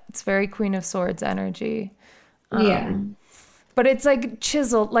silhouette. It's very Queen of Swords energy. Yeah. But it's like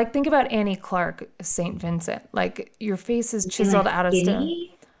chiseled. Like think about Annie Clark, Saint Vincent. Like your face is You mean chiseled like out of stone.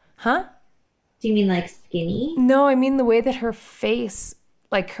 skinny? Huh? Do you mean like skinny? No, I mean the way that her face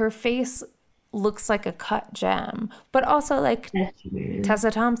looks like a cut gem, but also like That's weird.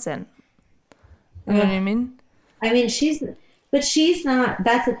 Tessa Thompson. You know what I Ugh. mean? I mean, but she's not,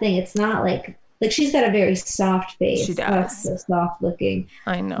 that's the thing. It's not like she's got a very soft She face. Oh, does. so soft looking.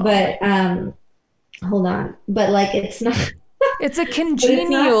 I know. But, hold on. But like, it's not, It's a but it's not,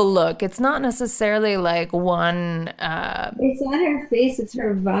 congenial look. It's not necessarily like one, it's not her face, it's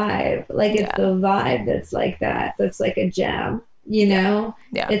her vibe. Like, it's yeah, the vibe that's like that. That's like a gem, you yeah, know?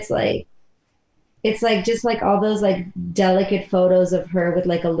 yeah, It's like, it's like just like all those like delicate photos of her with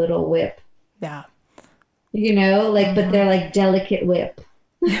like a little whip, yeah. you know, like but Hmm. they're like delicate whip,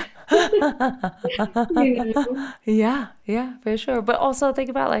 you know. Yeah, yeah, for sure. But also think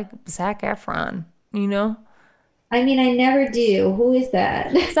about like Zac Efron, you know? I mean, I never do. Who is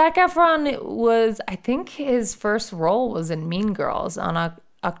that? Zac Efron was, I think his first role was in Mean Girls on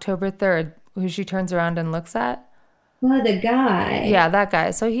October 3rd, who she turns around and looks at. Oh, the guy. Yeah, that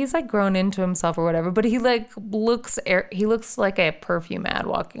guy. So he's like grown into himself or whatever, but he like he looks like a perfume ad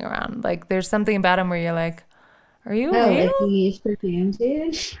walking around. Like there's something about him where you're like, are you Oh, real? like he used perfume,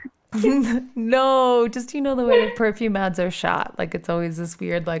 dude. No, just you know the way that perfume ads are shot. Like it's always this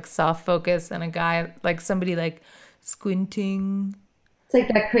weird like soft focus and a guy like somebody like squinting. It's like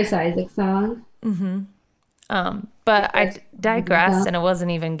that Chris Isaac song. But That's digressed and it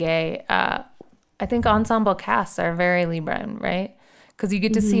wasn't even gay. I think ensemble casts are very Libran, right? Because you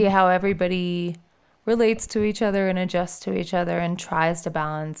get to see mm-hmm. how everybody relates to each other and adjusts to each other and tries to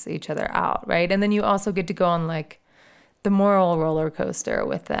balance each other out, right? And then you also get to go on like the moral roller coaster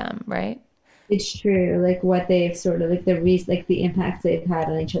with them, right? It's true. Like what they've sort of like the reason, like the impacts they've had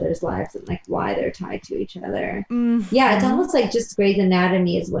on each other's lives and like why they're tied to each other. Yeah, it's almost like just Grey's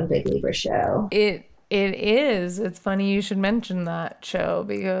Anatomy is one big Libra show. It is. It's funny you should mention that show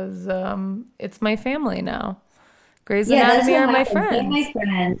because it's my family now. Grey's Yeah, that's Anatomy what are my happens. They're friends. my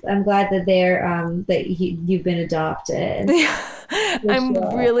friends. I'm glad that they're you've been adopted for I'm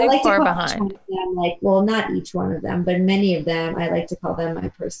sure. I really like to far call each one behind. of them like, well, not each one of them, but many of them. I like to call them my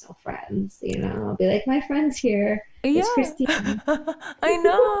personal friends. You know, I'll be like, my friend's here. It's Yeah, Christine. I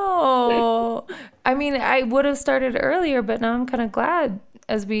know. I mean, I would have started earlier, but now I'm kind of glad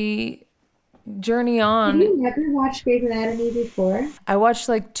as we journey Have on. you never watched Grey's Anatomy before? I watched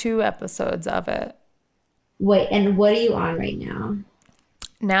like 2 episodes of it. Wait, and what are you on right now?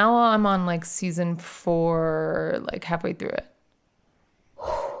 Now I'm on like season 4, like halfway through it.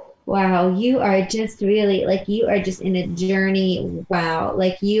 Wow, you are just really like you are just in a journey. Wow,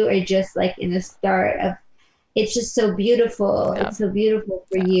 like you are just like in the start of it's just so beautiful. Yeah, It's so beautiful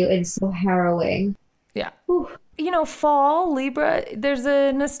for yeah, you and so harrowing. yeah. Whew. You know, fall, Libra, there's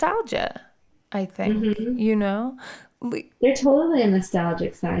a nostalgia, I think, Hmm. you know? Li- They're totally a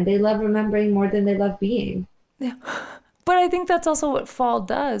nostalgic sign. They love remembering more than they love being. Yeah. But I think that's also what fall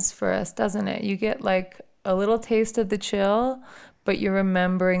does for us, doesn't it? You get like a little taste of the chill, but you're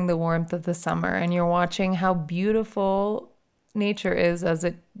remembering the warmth of the summer and you're watching how beautiful nature is as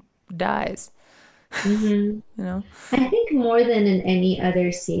it dies, Hmm. you know? I think more than in any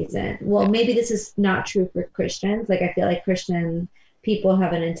other season. Well, Yeah. maybe this is not true for Christians. Like I feel like Christian people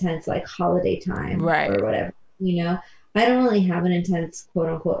have an intense like holiday time or Right. whatever, you know. I don't really have an intense quote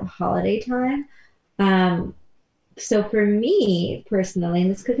unquote holiday time. Um, so for me personally, and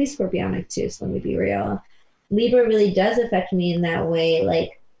this could be scorpionic too, so let me be real. Libra really does affect me in that way,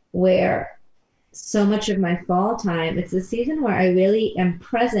 like where so much of my fall time, it's a season where I really am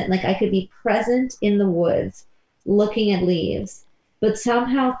present. Like I could be present in the woods, looking at leaves, but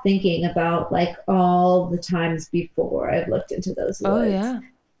somehow thinking about like all the times before I've looked into those Oh, woods. yeah.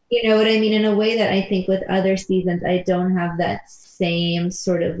 You know what I mean? In a way that I think with other seasons, I don't have that same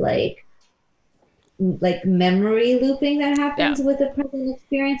sort of like memory looping that Yeah. happens with the present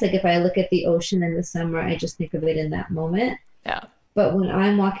experience. Like if I look at the ocean in the summer, I just think of it in that moment. Yeah. But when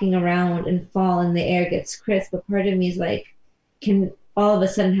I'm walking around in fall and the air gets crisp, a part of me is like, can all of a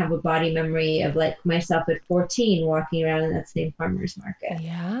sudden have a body memory of like myself at 14 walking around in that same farmer's market.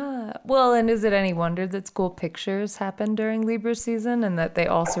 Yeah. Well, and is it any wonder that school pictures happen during Libra season and that they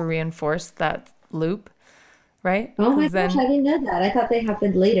also reinforce that loop, right? Oh my Because gosh, then I didn't know that. I thought they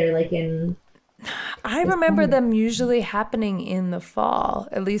happened later, like in I the remember summer. them usually happening in the fall,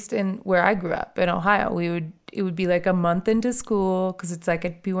 at least in where I grew up in Ohio. It would be like a month into school because it's like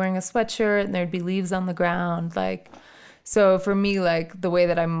I'd be wearing a sweatshirt and there'd be leaves on the ground. Like, so for me, like the way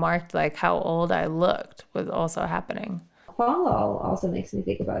that I marked like how old I looked was also happening. Fall also makes me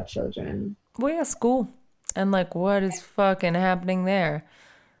think about children. Well, yeah, school. And like what is fucking happening there?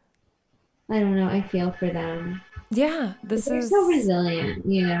 I don't know. I feel for them. Yeah, But this they're so is resilient,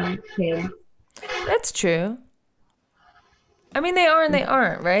 too. that's true. I mean, they are and they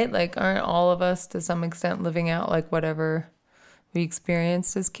aren't, right? Like, aren't all of us to some extent living out like whatever we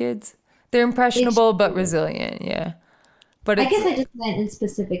experienced as kids? They're It's impressionable but true. resilient, yeah. But I it's, guess I just meant in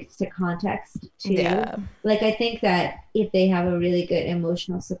specific to context too. yeah, Like I think that if they have a really good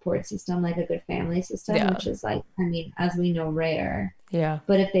emotional support system, like a good family system, yeah, which is like, I mean, as we know, rare. yeah,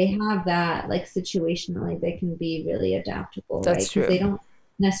 But if they have that, like situationally, they can be really adaptable, right? that's Because they true. don't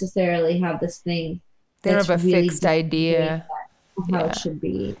necessarily have this thing They don't that's have a really fixed dictating idea. how it Yeah, should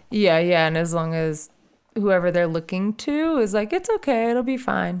be. yeah, yeah. And as long as whoever they're looking to is like, it's okay, it'll be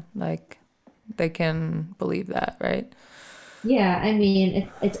fine. Like, they can believe that, right? Yeah, I mean,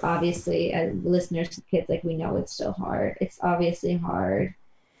 it's obviously, as listeners to kids, like we know it's still hard. It's obviously hard,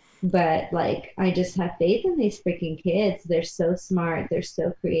 but like I just have faith in these freaking kids. They're so smart, they're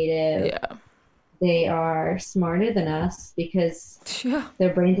so creative. Yeah. They are smarter than us because Yeah.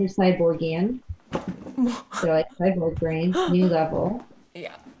 their brains are cyborgian. They're like cyborg brains, new level,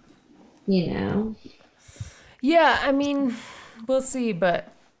 Yeah. you know. Yeah, I mean, we'll see,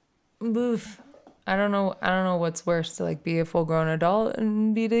 but oof, I don't know what's worse to like be a full-grown adult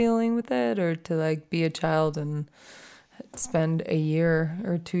and be dealing with it or to like be a child and spend a year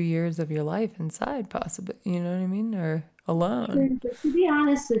or 2 years of your life inside possibly, you know what I mean? Or alone. But to be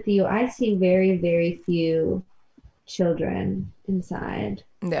honest with you, I see very, very few children inside.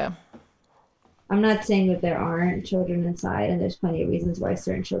 Yeah. I'm not saying that there aren't children inside, and there's plenty of reasons why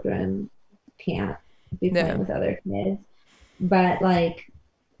certain children can't be playing Yeah. with other kids. But like,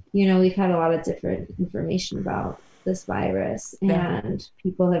 we've had a lot of different information about this virus, Yeah. and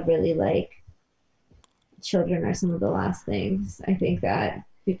people have really like children are some of the last things I think that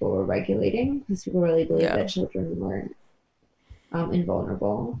people were regulating because people really believe Yeah. that children were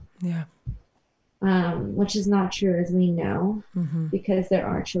invulnerable, Yeah. which is not true as we know, because there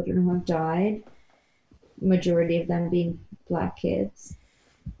are children who have died, majority of them being Black kids.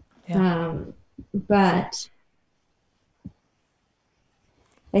 Yeah. But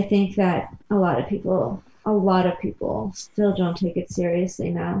I think that a lot of people still don't take it seriously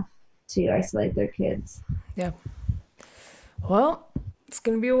enough to isolate their kids. Yeah. Well, it's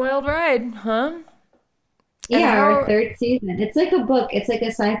going to be a wild ride, huh? And Yeah, our how third season. It's like a book. It's like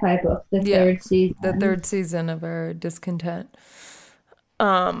a sci-fi book, the yeah, third the season. third season of our discontent.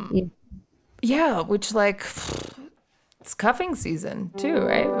 Um Yeah. yeah, which like it's cuffing season too,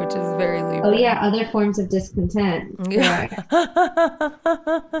 right? Which is very Oh Libra. yeah, other forms of discontent. Yeah. Correct.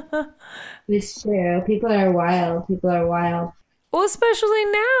 It's true. People are wild. People are wild. Well, especially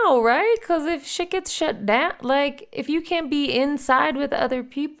now, right? Because if shit gets shut down, like if you can't be inside with other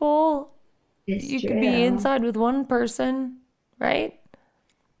people, It's you could be true. inside with one person, right?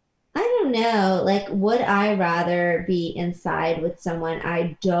 I don't know. Like, would I rather be inside with someone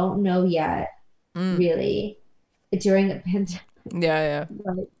I don't know yet, Mm. really, during a pandemic? Yeah,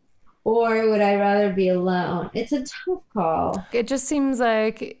 Like, or would I rather be alone? It's a tough call. yeah. It just seems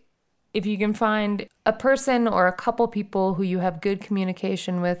like if you can find a person or a couple people who you have good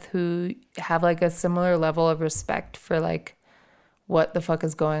communication with who have like a similar level of respect for like what the fuck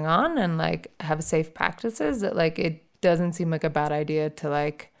is going on and like have safe practices, that like it doesn't seem like a bad idea to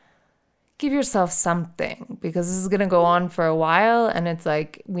like give yourself something because this is going to go on for a while and it's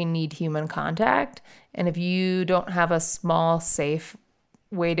like we need human contact. And if you don't have a small safe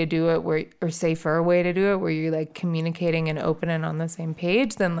way to do it where or safer way to do it where you're like communicating and open and on the same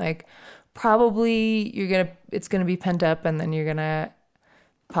page, then like probably it's gonna be pent up and then you're gonna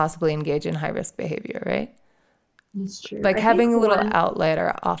possibly engage in high risk behavior, right? It's true. Like I think having a little one outlet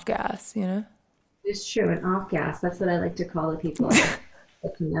or off gas, you know? is true, an off gas. That's what I like to call the people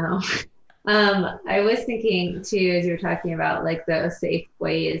that can know. I was thinking too, as you were talking about like the safe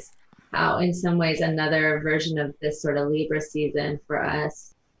ways, how in some ways another version of this sort of Libra season for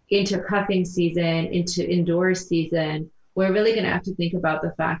us, into cuffing season, into indoor season, we're really going to have to think about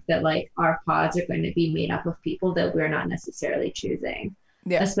the fact that like our pods are going to be made up of people that we're not necessarily choosing,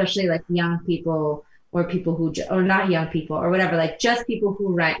 Yeah. especially like young people or people who, or not young people or whatever, like just people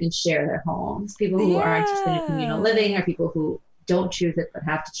who rent and share their homes, people who are interested in communal living, or people who don't choose it but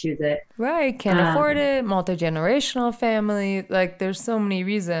have to choose it. Right. Can't afford it. Multi-generational family. Like there's so many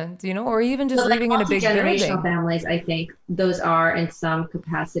reasons, you know, or even just But like living in a big multi-generational building. families, I think those are in some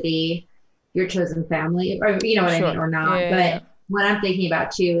capacity your chosen family, or you know what I mean, Sure. or Yeah, not. yeah, yeah. But what I'm thinking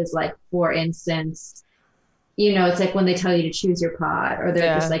about too is like, for instance, you know, it's like when they tell you to choose your pod, or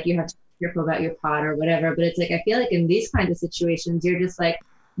they're just Yeah. like, you have to be careful about your pod or whatever. But it's like, I feel like in these kinds of situations, you're just like,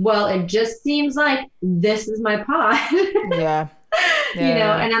 well, it just seems like this is my pod. Yeah. You know,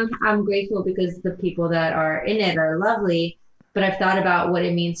 Yeah. and I'm grateful because the people that are in it are lovely. But I've thought about what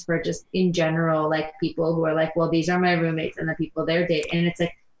it means for just in general, like people who are like, well, these are my roommates and the people they're dating. And it's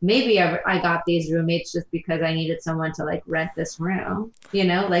like, maybe I got these roommates just because I needed someone to like rent this room, you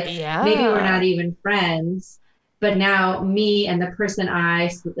know, like maybe we're not Yeah. even friends, but now me and the person and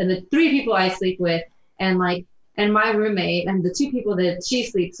the three people I sleep with, and like, and my roommate and the two people that she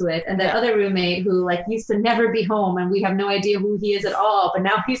sleeps with, and that Yeah. other roommate who like used to never be home, and we have no idea who he is at all, but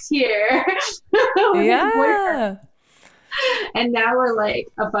now he's here with his boyfriend. Yeah. And now we're like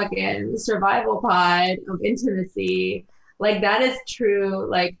a fucking survival pod of intimacy. Like that is true,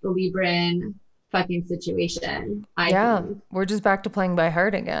 like the Libran fucking situation, I Yeah. think. We're just back to playing by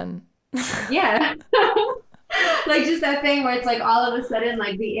heart again. Yeah. Like just that thing where it's like all of a sudden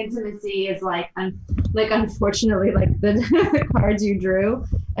like the intimacy is like like unfortunately like the cards you drew,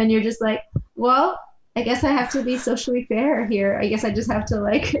 and you're just like, well, I guess I have to be socially fair here. I guess I just have to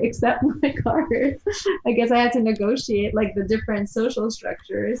like accept my cards. I guess I have to negotiate like the different social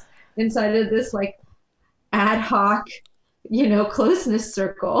structures inside of this like ad hoc, you know, closeness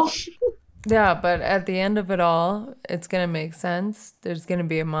circle. Yeah, but at the end of it all, it's going to make sense. There's going to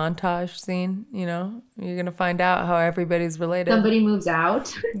be a montage scene, you know? You're going to find out how everybody's related. Somebody moves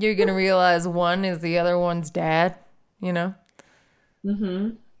out. You're going to realize one is the other one's dad, you know?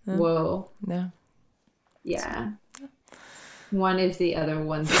 Mm-hmm. Whoa. Yeah. Yeah. One is the other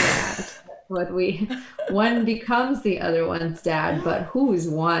one's dad. What we One becomes the other one's dad, but who's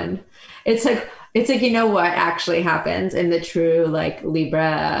one? It's like you know what actually happens in the true like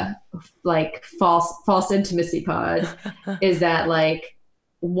Libra like false intimacy pod is that like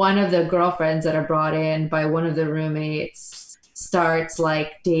one of the girlfriends that are brought in by one of the roommates starts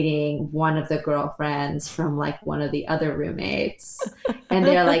like dating one of the girlfriends from like one of the other roommates, and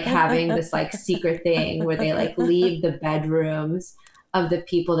they're like having this like secret thing where they like leave the bedrooms of the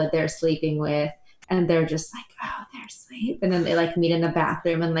people that they're sleeping with, and they're just like, oh, they're asleep, and then they like meet in the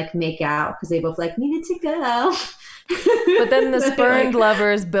bathroom and like make out because they both like needed to go. But then the So they, spurned like,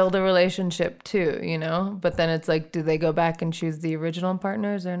 lovers build a relationship too, you know? But then it's like, do they go back and choose the original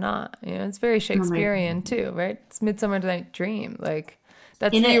partners or not? You know, it's very oh my Shakespearean God. too, right? It's Midsummer Night Dream. Like,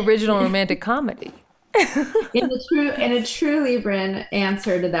 that's in the a original romantic comedy. in a true Libran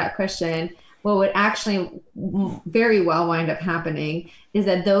answer to that question, what would actually very well wind up happening is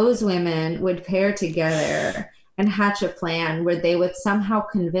that those women would pair together and hatch a plan where they would somehow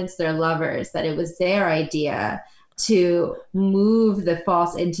convince their lovers that it was their idea to move the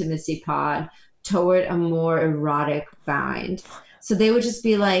false intimacy pod toward a more erotic bind. So they would just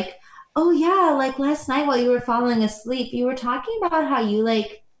be like, oh yeah, like last night while you were falling asleep, you were talking about how you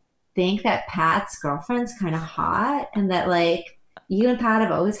like think that Pat's girlfriend's kind of hot, and that like you and Pat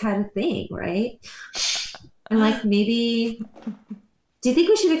have always had a thing, right? And like maybe, do you think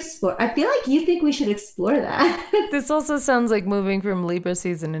we should explore? I feel like you think we should explore that. This also sounds like moving from Libra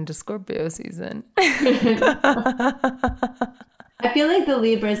season into Scorpio season. I feel like the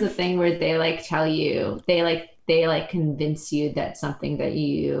Libra is a thing where they like tell you, they like convince you that something that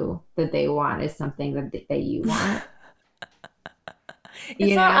they want is something that you want. It's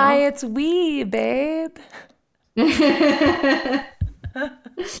You not I, know? it's we, babe.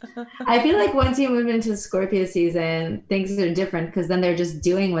 I feel like once you move into Scorpio season, things are different because then they're just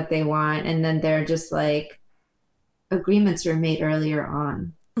doing what they want, and then they're just like agreements were made earlier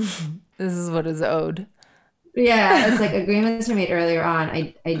on. This is what is owed. Yeah, it's like agreements were made earlier on.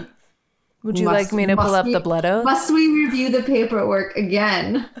 I Would you like me to pull up the blood oath? must we review the paperwork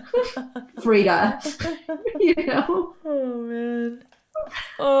again, Frida? You know? Oh, man.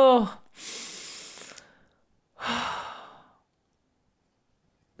 Oh.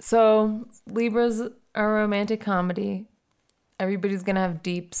 So, Libra's a romantic comedy. Everybody's going to have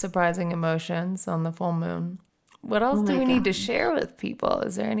deep, surprising emotions on the full moon. What else Oh do my we need to God. share with people?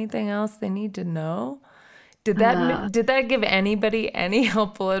 Is there anything else they need to know? Uh, Did that give anybody any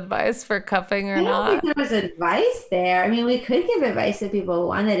helpful advice for cuffing or I don't think not? there was advice there. I mean, we could give advice if people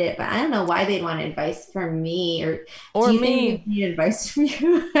wanted it, but I don't know why they'd want advice from me. Or do Or you think they me? need advice from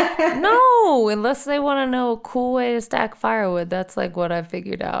you? No, unless they want to know a cool way to stack firewood. That's like what I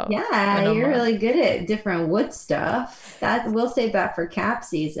figured out Yeah, when I'm you're really good at different wood stuff. That we'll save that for cap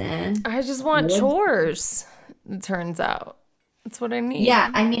season. I just want Wood. chores, it turns out. That's what I Yeah,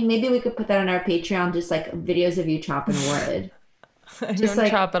 need. I mean, maybe we could put that on our Patreon, just like videos of you chopping wood. I Just don't like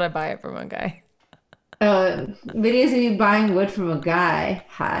chop it, I buy it from a guy. videos of you buying wood from a guy.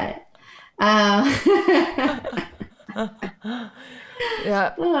 Hot.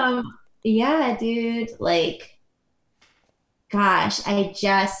 Yeah. Yeah, dude. Like, gosh,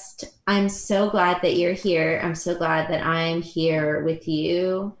 I'm so glad that you're here. I'm so glad that I'm here with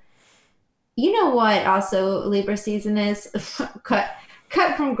you. You know what also Libra season is?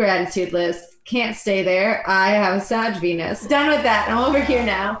 Cut from gratitude list. Can't stay there. I have a Sag Venus. Done with that. I'm over here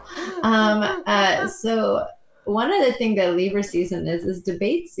now. So one of the things that Libra season is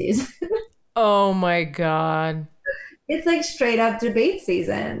debate season. Oh my God. It's like straight up debate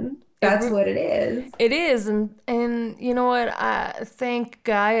season. It That's re- what it is. it is, and you know what? I thank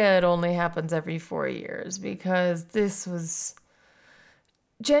Gaia it only happens every 4 years because this was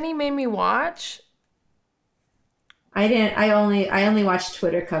Jenny made me watch. I only watched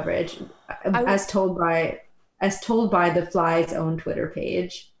Twitter coverage I as told by the Fly's own Twitter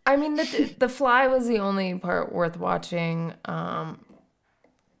page. I mean the Fly was the only part worth watching.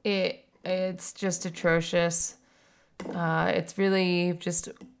 It's just atrocious. It's really just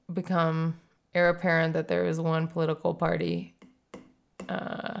become heir apparent that there is one political party.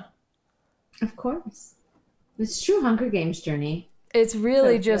 Of course. It's true Hunger Games journey. It's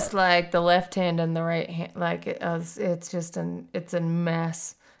really So just like the left hand and the right hand. Like it's just it's a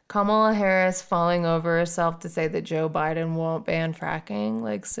mess. Kamala Harris falling over herself to say that Joe Biden won't ban fracking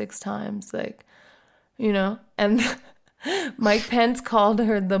like 6 times. Like, and Mike Pence called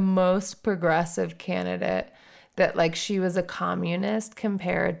her the most progressive candidate, that like she was a communist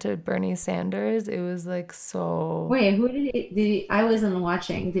compared to Bernie Sanders. It was like so. wait, who did he I wasn't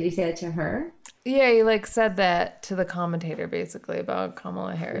watching. Did he say it to her? Yeah, he like said that to the commentator basically about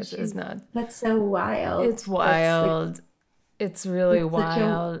Kamala Harris is She's not. That's so wild. It's That's like wild. It's really that's such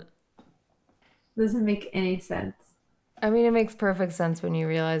a wild. doesn't make any sense. I mean, it makes perfect sense when you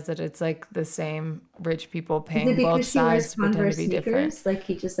realize that it's like the same rich people Is it paying both because she wears sides to pretend to Converse be different. sneakers? Like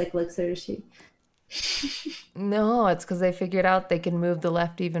he just like looks at her she No, it's because they figured out they can move the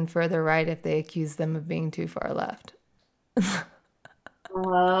left even further right if they accuse them of being too far left.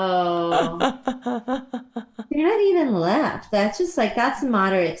 Oh. You're not even left. That's just like that's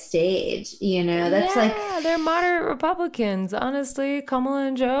moderate stage, you know. That's like Yeah, they're moderate Republicans. Honestly, Kamala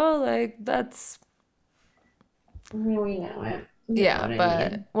and Joe, like that's we know it. You know yeah. what I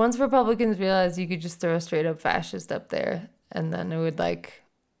But mean? once Republicans realized you could just throw a straight up fascist up there, and then it would like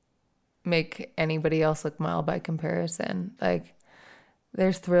make anybody else look mild by comparison. Like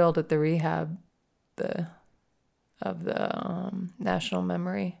they're thrilled at the rehab the of the national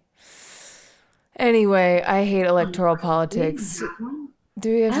memory. Anyway, I hate electoral Do we even politics. have one?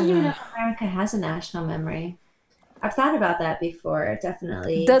 Do we I have don't even know to? if America has a national memory. I've thought about that before,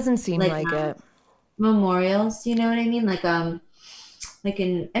 definitely. Doesn't seem Like like it. memorials, you know what I mean?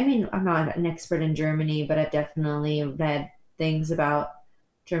 I mean, I'm not an expert in Germany, but I've definitely read things about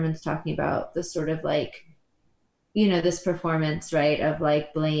Germans talking about the sort of like, this performance, right, of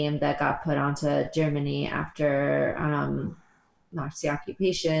like blame that got put onto Germany after Nazi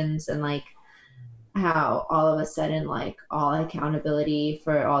occupations, and like how all of a sudden like all accountability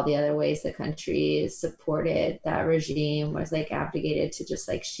for all the other ways the country supported that regime was like abdicated to just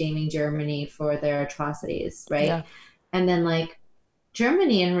like shaming Germany for their atrocities, right? Yeah. And then like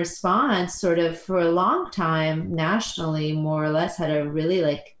Germany in response sort of for a long time nationally more or less had a really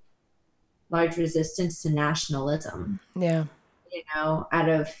like large resistance to nationalism, Yeah. out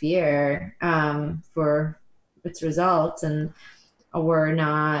of fear for its results, and were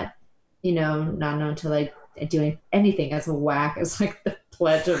not, not known to like doing anything as whack as like the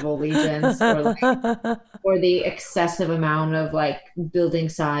Pledge of Allegiance, or like or the excessive amount of like building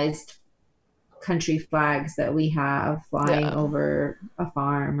sized country flags that we have flying Yeah. over a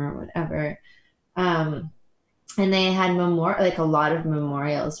farm or whatever. Um, and they had like a lot of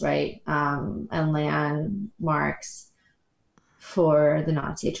memorials, right? And landmarks for the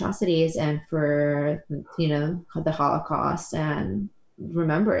Nazi atrocities and for the Holocaust and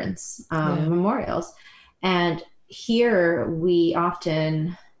remembrance Yeah. memorials. And here we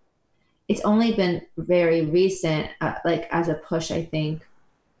often, it's only been very recent, like as a push, I think,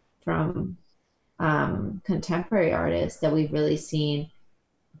 from contemporary artists that we've really seen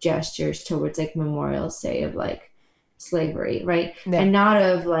gestures towards like memorials, say, of like slavery, right? Yeah. And not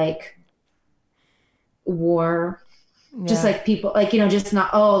of like war, just Yeah. like people like, just not,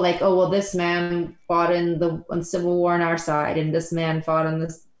 oh, like, oh, well, this man fought in the Civil War on our side, and this man fought on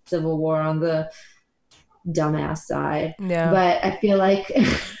the Civil War on the dumbass side. Yeah. But I feel like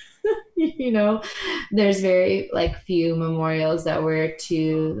there's very like few memorials that were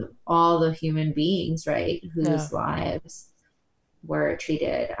to all the human beings, right, Yeah. whose lives were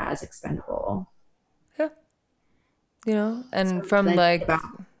treated as expendable. Yeah. And So from then like, about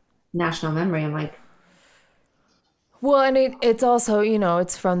national memory, I'm like, well, and it's also,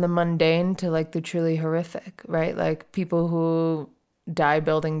 it's from the mundane to like the truly horrific, right? Like people who die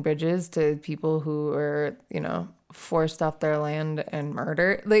building bridges to people who are, forced off their land and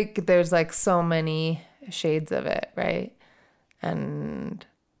murdered. Like there's like so many shades of it, right? And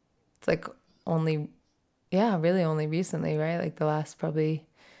it's like only, yeah, really only recently, right? Like the last probably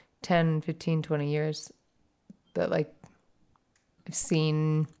 10, 15, 20 years that like I've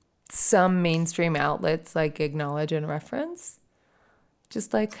seen some mainstream outlets like acknowledge and reference.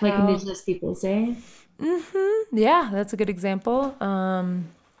 Just like like how, Indigenous Peoples Day. yeah, that's a good example.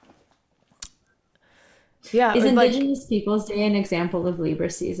 Yeah, Is like Indigenous Peoples Day an example of Libra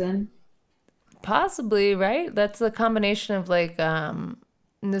season? possibly, right? That's a combination of like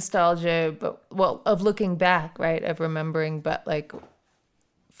nostalgia, but well, of looking back, right? Of remembering, but like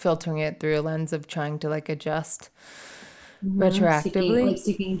filtering it through a lens of trying to like adjust retroactively.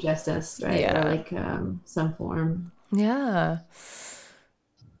 Seeking justice, right? Or Yeah. like some form. Yeah.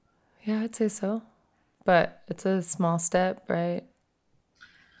 Yeah, I'd say so. But it's a small step, right?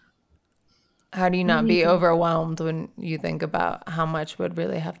 How do you What do not you be think? overwhelmed when you think about how much would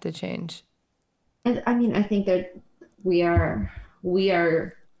really have to change? And I mean, I think that we are we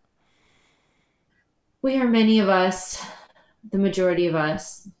are we are many of us, the majority of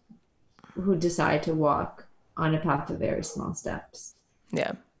us, who decide to walk on a path of very small steps.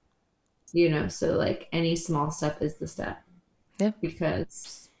 Yeah. So like any small step is the step, Yeah.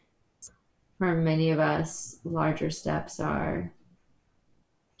 because for many of us, larger steps are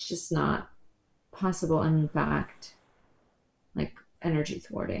just not possible, and in fact, like energy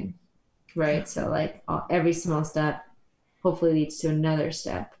thwarting, Yeah. right? So like every small step hopefully leads to another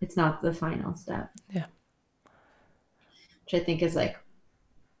step. It's not the final step, Yeah. which I think is like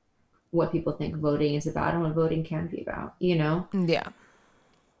what people think voting is about and what voting can be about, Yeah.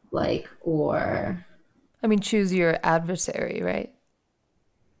 like, or, I mean, choose your adversary, right?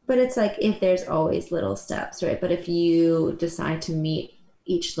 but it's like if there's always little steps, right? But if you decide to meet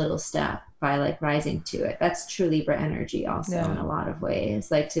each little step by like rising to it, that's true Libra energy also in Yeah. a lot of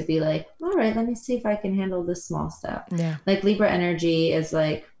ways. Like to be like, all right, let me see if I can handle this small step. Yeah. Like Libra energy is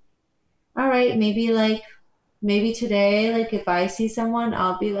like, all right, maybe today, like if I see someone,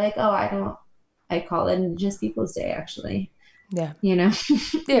 I'll be like, oh, I call it just People's Day actually, Yeah. you know,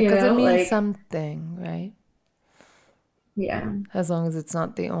 Yeah, because it means like, something, right? yeah. As long as it's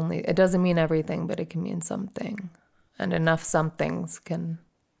not the only, it doesn't mean everything, but it can mean something. And enough somethings can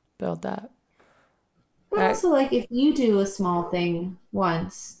build that. But Right. also, like, if you do a small thing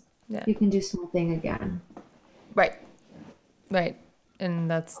once, Yeah. you can do small thing again. Right. Right. And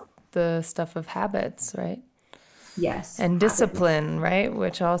that's the stuff of habits, right? Yes, And habit. discipline, right?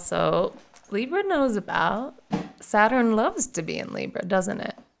 Which also Libra knows about. Saturn loves to be in Libra, doesn't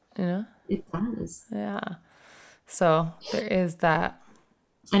it? You know? It does. Yeah. So there is that.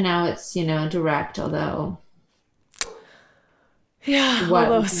 And now it's, direct, although Yeah, all what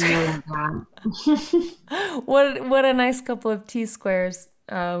we those. can know of that. What a nice couple of T squares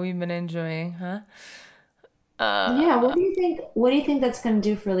we've been enjoying, huh? Yeah, what do you think that's going to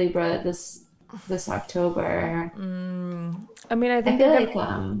do for Libra this October? I mean, I I think they're feel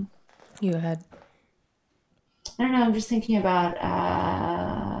gonna. like You had. I don't know, I'm just thinking about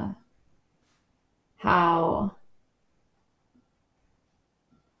how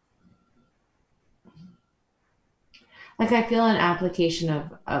like I feel an application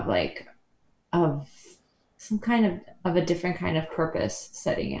of like of some kind of a different kind of purpose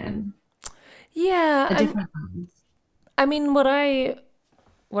setting in. Yeah, A different I mean, what I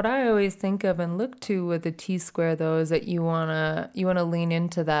always think of and look to with the T square though is that you wanna lean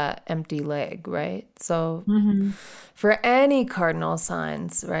into that empty leg, right? So hmm for any cardinal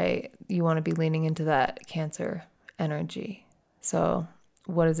signs, right, you want to be leaning into that Cancer energy. So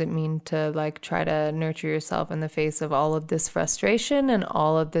what does it mean to like try to nurture yourself in the face of all of this frustration and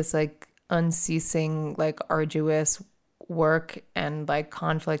all of this like unceasing like arduous work and like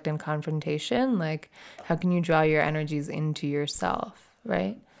conflict and confrontation? Like how can you draw your energies into yourself,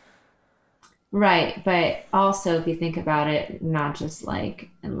 right? Right, but also if you think about it, not just like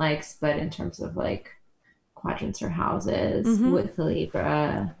in likes, but in terms of like quadrants or houses Mm-hmm. with the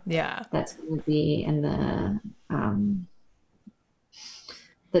Libra, Yeah. that's going to be in the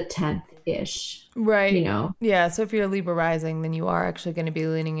 10th ish, you Right. know. Yeah. So if you're Libra rising, then you are actually going to be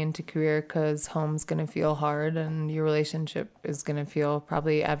leaning into career because home's going to feel hard and your relationship is going to feel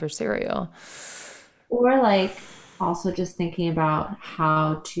probably adversarial. Or like also just thinking about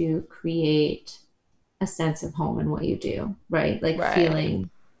how to create a sense of home in what you do, right? Like Right. feeling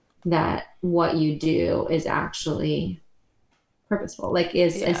that what you do is actually purposeful, like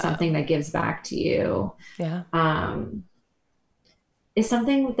is Yeah. something that gives back to you. Yeah. Um, is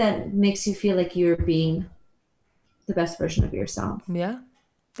something that makes you feel like you're being the best version of yourself. Yeah.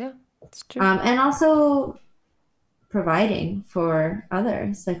 Yeah. It's true. And also providing for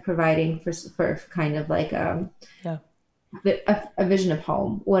others, like providing for kind of like Yeah. a vision of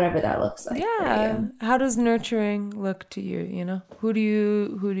home, whatever that looks like for Yeah. you. How does nurturing look to you? You know, who do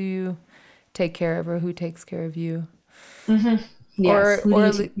you take care of or who takes care of you? Hmm. Yes. Who do Or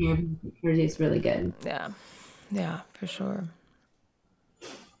you take care of? Is really good. yeah. Yeah, for sure.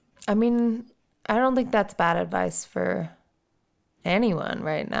 I mean, I don't think that's bad advice for anyone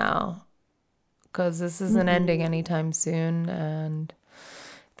right now because this isn't ending Mm-mm. anytime soon and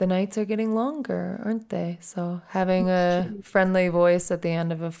the nights are getting longer, aren't they? So having It's a true. friendly voice at the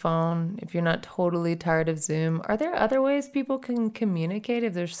end of a phone, if you're not totally tired of Zoom, are there other ways people can communicate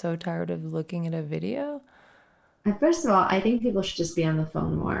if they're so tired of looking at a video? And first of all, I think people should just be on the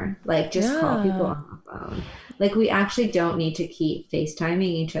phone more. Like, just call people Yeah. on the phone. Like, we actually don't need to keep FaceTiming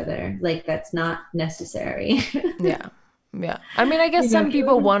each other. Like, that's not necessary. Yeah. Yeah. I mean, I guess You know, some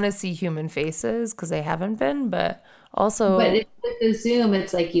people people, want to see human faces because they haven't been, but but also, with the Zoom,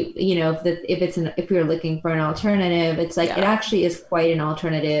 it's like you know, if you're looking for an alternative, it's like it yeah. actually is quite an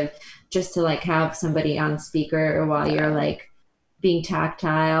alternative just to like have somebody on speaker while you're Yeah. like being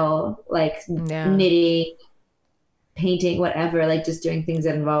tactile, like Yeah. knitting, painting, whatever, like just doing things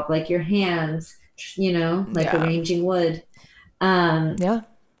that involve like your hands, like Yeah. arranging wood. Um, Yeah.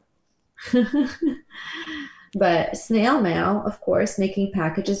 but snail mail, of course, making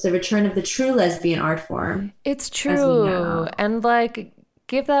packages, the return of the true lesbian art form, It's as we true. know. And like,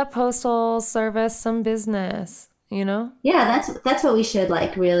 give that postal service some business, you know? Yeah, that's what we should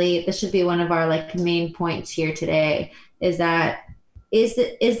like really. This should be one of our like main points here today is that is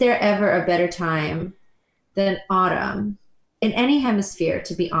there ever a better time than autumn in any hemisphere,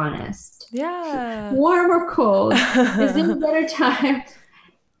 to be honest? Yeah. Warm or cold, is there a better time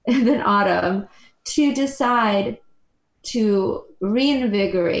than autumn to decide to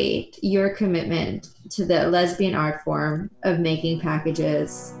reinvigorate your commitment to the lesbian art form of making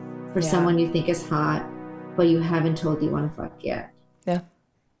packages for Yeah. someone you think is hot, but you haven't told you want to fuck yet? Yeah.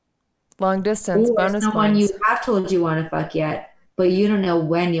 Long distance, Or bonus someone you points. have told you want to fuck yet, but you don't know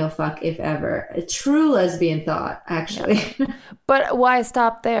when you'll fuck, if ever. A true lesbian thought, Yeah. actually. But why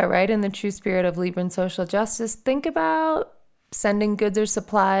stop there, right? In the true spirit of Libra and social justice, think about sending goods or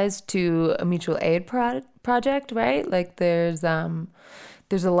supplies to a mutual aid project, right? Like there's a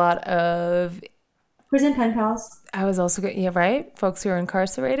lot of Prison pen pals. I was also yeah, right? Folks who are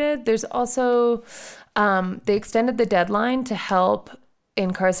incarcerated. There's also they extended the deadline to help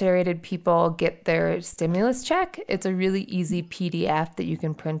incarcerated people get their stimulus check. It's a really easy PDF that you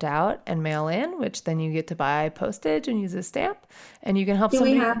can print out and mail in, which then you get to buy postage and use a stamp, and you can help Do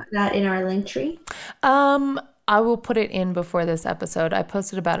we have somebody. that in our link tree? I will put it in before this episode. I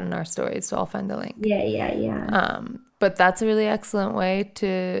posted about it in our stories, so I'll find the link. Yeah, yeah, yeah. But that's a really excellent way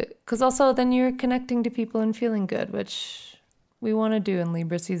to, because also then you're connecting to people and feeling good, which we want to do in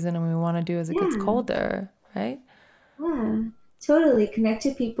Libra season and we want to do as it gets Yeah, colder, right? yeah. Totally. Connect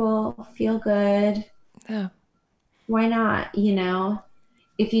to people, feel good. Yeah. Why not?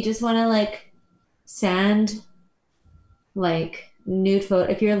 If you just want to like send like nude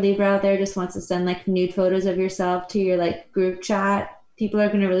photo, if you're a Libra out there just wants to send like nude photos of yourself to your like group chat, people are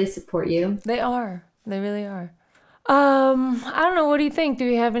going to really support you. They are. They really are. I don't know. What do you think? Do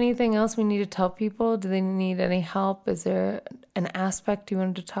we have anything else we need to tell people? Do they need any help? Is there an aspect you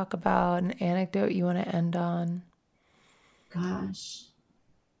wanted to talk about, an anecdote you want to end on? Gosh.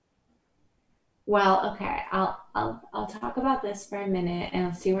 Well, okay. I'll talk about this for a minute and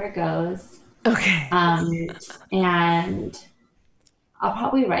I'll see where it goes. Okay. Um, and I'll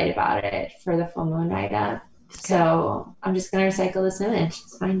probably write about it for the full moon write up. Okay. So I'm just gonna recycle this image.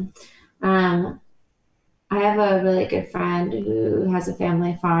 It's fine. Um, I have a really good friend who has a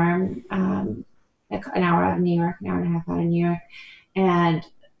family farm, like an hour out of New York, an hour and a half out of New York, and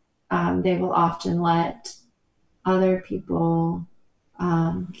they will often let other people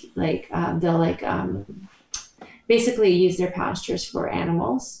they'll basically use their pastures for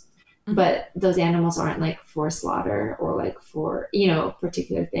animals, but those animals aren't like for slaughter or like for,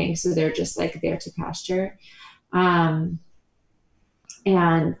 particular things. So they're just like there to pasture. Um,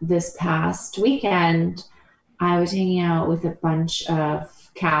 and this past weekend, I was hanging out with a bunch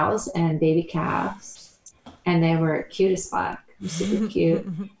of cows and baby calves, and they were cute as fuck, super cute.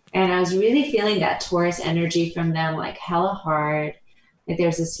 And I was really feeling that Taurus energy from them, like hella hard. Like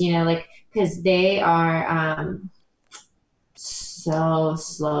there's this, like, because they are so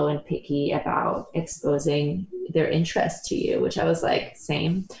slow and picky about exposing their interest to you, which I was like,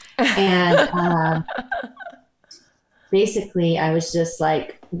 same. And basically, I was just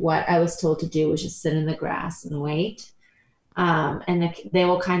like, what I was told to do was just sit in the grass and wait. And they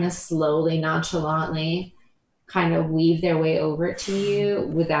will kind of slowly, nonchalantly kind of weave their way over to you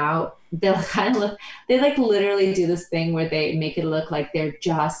without, they'll kind of look, they like literally do this thing where they make it look like they're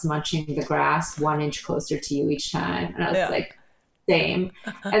just munching the grass 1 inch closer to you each time. And I was like, same.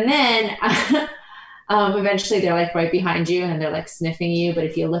 And then eventually they're like right behind you and they're like sniffing you. But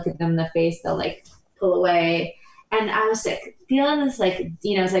if you look at them in the face, they'll like pull away. And I was like feeling this like,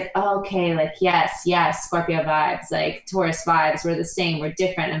 it's like, oh, okay, like, yes, Scorpio vibes, like Taurus vibes. We're the same. We're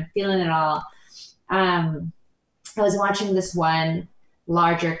different. I'm feeling it all. I was watching this one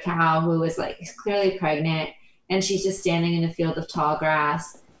larger cow who was like clearly pregnant, and she's just standing in a field of tall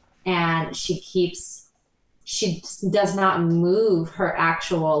grass, and she does not move her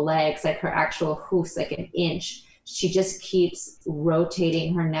actual legs, like her actual hoofs, like an inch. She just keeps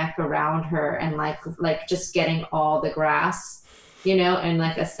rotating her neck around her and like just getting all the grass, in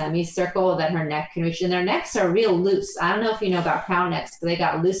like a semicircle that her neck can reach. And their necks are real loose. I don't know if you know about cow necks, but they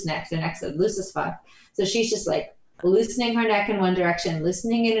got loose necks. Their necks are loose as fuck. So she's just like loosening her neck in one direction,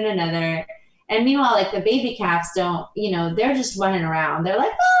 loosening it in another. And meanwhile, like the baby calves don't, they're just running around. They're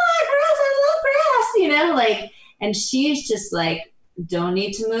like, oh, grass, I love grass, like, and she's just like, don't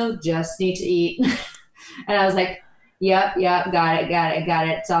need to move, just need to eat. And I was like, yep, got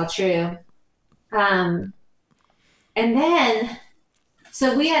it. It's all true. And then,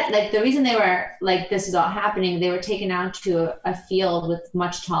 so we had like, the reason they were like, this is all happening, they were taken out to a field with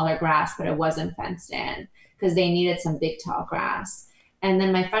much taller grass, but it wasn't fenced in because they needed some big tall grass. And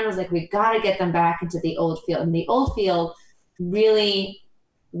then my friend was like, we got to get them back into the old field. And the old field really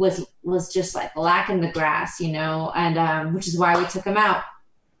was just like lacking the grass, and which is why we took them out.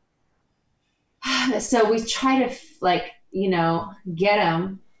 So we try to get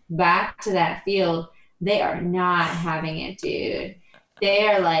them back to that field. They are not having it, dude.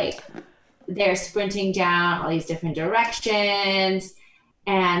 They're sprinting down all these different directions.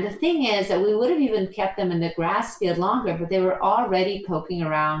 And the thing is that we would have even kept them in the grass field longer, but they were already poking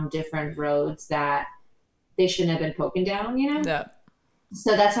around different roads that they shouldn't have been poking down, Yeah.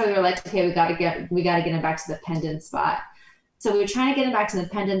 So that's how we were like, okay, we got to get them back to the pendant spot. So we were trying to get him back to the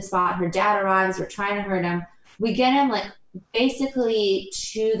pendant spot. Her dad arrives. We're trying to herd him. We get him like basically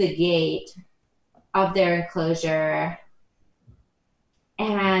to the gate of their enclosure.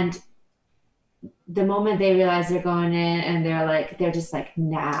 And the moment they realize they're going in, and they're just like,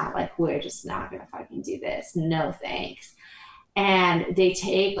 nah, like we're just not going to fucking do this. No, thanks. And they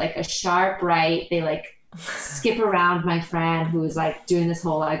take like a sharp right. They like skip around my friend who was like doing this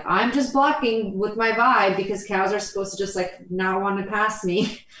whole like, I'm just blocking with my vibe because cows are supposed to just like not want to pass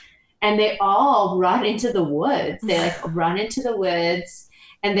me. And they all run into the woods. They like run into the woods,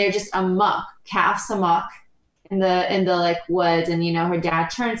 and they're just amok, calves amok in the like woods. And her dad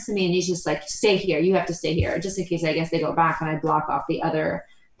turns to me and he's just like, stay here, you have to stay here, just in case I guess they go back and I block off the other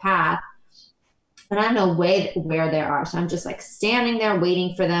path. But I don't know where they are. So I'm just like standing there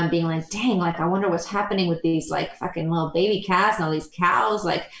waiting for them, being like, dang, like I wonder what's happening with these like fucking little baby calves and all these cows,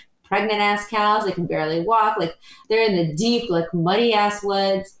 like pregnant ass cows. They can barely walk. Like they're in the deep, like muddy ass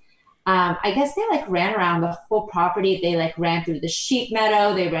woods. I guess they like ran around the whole property. They like ran through the sheep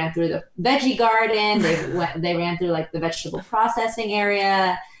meadow. They ran through the veggie garden. They ran through like the vegetable processing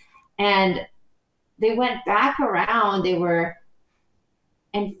area, and they went back around.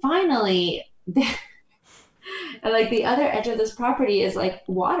 And finally, like the other edge of this property is like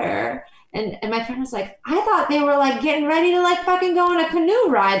water. And my friend was like, I thought they were like getting ready to like fucking go on a canoe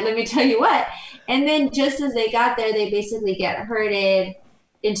ride. Let me tell you what. And then just as they got there, they basically get herded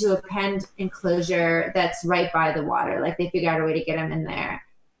into a penned enclosure that's right by the water. Like they figure out a way to get them in there.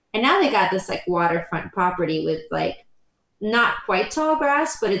 And now they got this like waterfront property with like not quite tall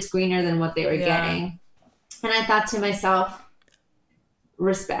grass, but it's greener than what they were getting. And I thought to myself,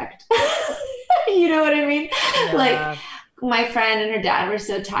 respect. You know what I mean? Yeah. Like my friend and her dad were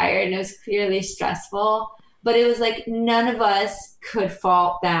so tired and it was clearly stressful. but it was like none of us could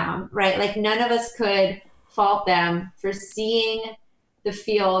fault them, right? Like none of us could fault them for seeing the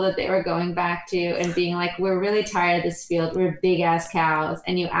field that they were going back to and being like, we're really tired of this field. We're big ass cows.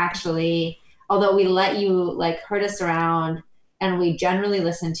 And you actually, although we let you like herd us around and we generally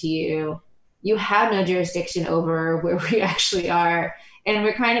listen to you, you have no jurisdiction over where we actually are. And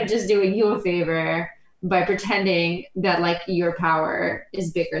we're kind of just doing you a favor by pretending that like your power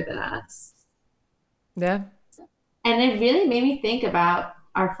is bigger than us. Yeah. And it really made me think about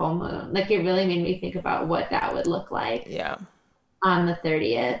our full moon. Like it really made me think about what that would look like Yeah. on the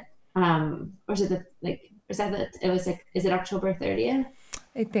 30th. Or is it the like is that the it was like is it October 30th?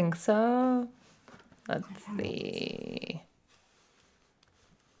 I think so. Let's see.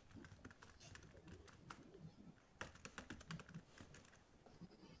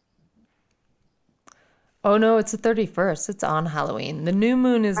 Oh no, it's the 31st. It's on Halloween. The new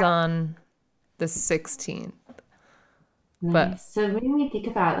moon is on the 16th. But Nice. So maybe we think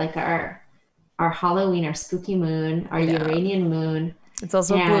about like our Halloween, our spooky moon, our yeah, Uranian moon, it's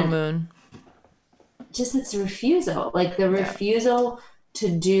also a blue and moon. just its refusal, like the Yeah. refusal to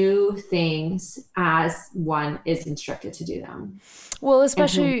do things as one is instructed to do them. Well, And to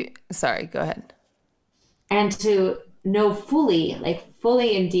especially, sorry, go ahead. and to know fully, like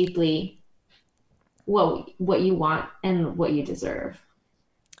fully and deeply what you want and what you deserve.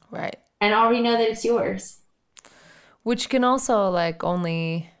 Right. And already know that it's yours. Which can also like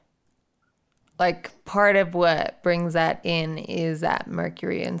only like part of what brings that in is that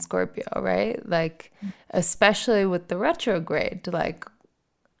Mercury in Scorpio, right? Like especially with the retrograde, like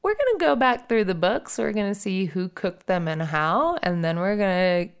we're going to go back through the books, we're going to see who cooked them and how, and then we're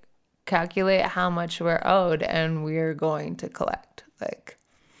going to calculate how much we're owed and we're going to collect. Like,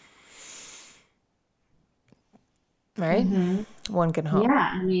 right? Hmm. One can hope.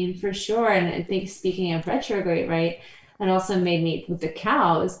 Yeah, I mean, for sure. And I think speaking of retrograde, right, that also made me with the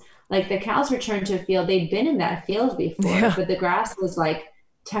cows, like the cows returned to a field. They'd been in that field before, Yeah. but the grass was like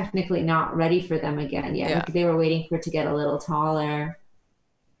technically not ready for them again yet. Yeah. Like they were waiting for it to get a little taller.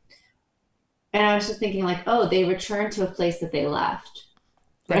 And I was just thinking, like, oh, they returned to a place that they left,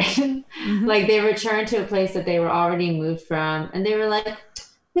 Yeah. right? Hmm. Like they returned to a place that they were already moved from, and they were like,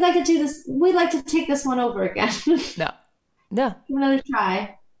 we'd like to do this, we'd like to take this one over again. Give No. Yeah. another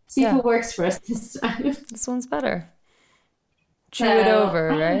try. See if Yeah. it works for us this time. This one's better. So Chew it over,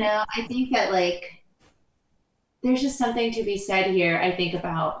 I don't right? know. I think that like there's just something to be said here, I think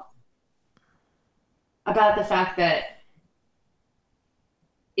about the fact that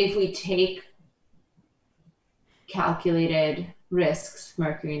if we take calculated risks,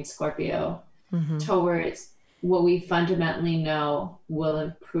 Mercury and Scorpio, Hmm. towards what we fundamentally know will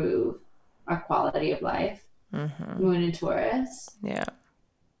improve our quality of life, Hmm. Moon and Taurus, Yeah.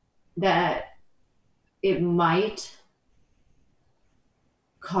 that it might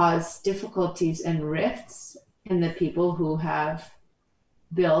cause difficulties and rifts in the people who have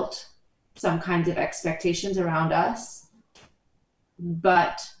built some kinds of expectations around us,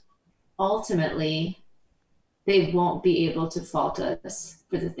 but ultimately they won't be able to fault us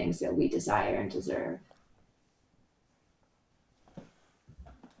for the things that we desire and deserve.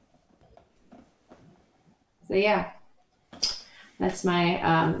 So yeah, that's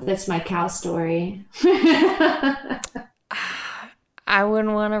my cow story. I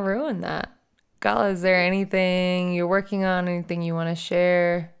wouldn't want to ruin that. Gala, is there anything you're working on, anything you want to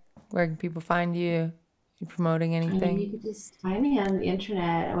share? Where can people find you? You promoting I mean, anything? you could just find me on the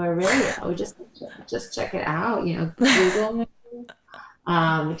internet, or really, or just check it out. You know, Google me.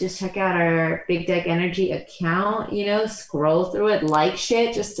 Just check out our Big Deck Energy account. You know, scroll through it, like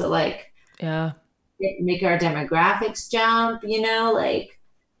shit, just to like Yeah. make our demographics jump. You know, like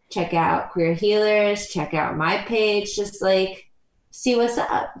check out Queer Healers, check out my page, just like see what's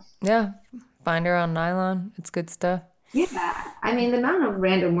up. Yeah. Find her on Nylon. It's good stuff. Yeah, I mean, the amount of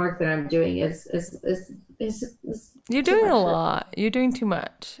random work that I'm doing is You're too doing a much. lot. You're doing too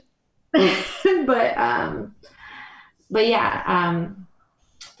much. but but yeah,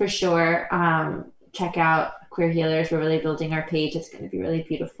 for sure. Check out Queer Healers. We're really building our page. It's going to be really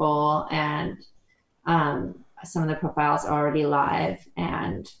beautiful, and some of the profiles are already live,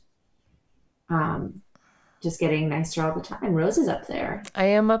 and um, just getting nicer all the time. Rose is up there. I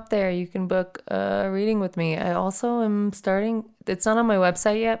am up there. You can book a reading with me. I also am starting, it's not on my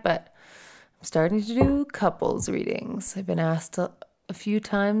website yet, but I'm starting to do couples readings. I've been asked a few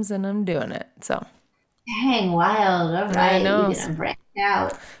times and I'm doing it. So Dang, wild. All I right, know. you're gonna branch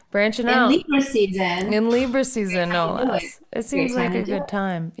out Branching in out Libra season. in Libra season, Time no to do it. less. It Great seems time like to a do good it.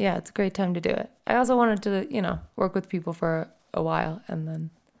 time. Yeah, it's a great time to do it. I also wanted to, work with people for a while and then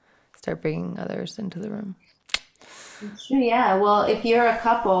start bringing others into the room. Sure, yeah. Well, if you're a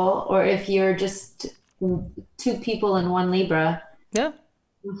couple or if you're just two people in one Libra, Yeah,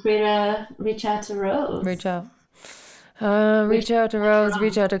 feel free to reach out to reach Rose. out. Reach Reach out to out to Rose,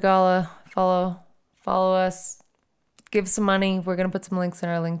 reach Rose. out to Gala, follow us, give some money. We're gonna put some links in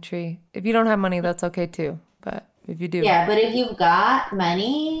our link tree. If you don't have money, that's okay too. But if you do, Yeah, but if you've got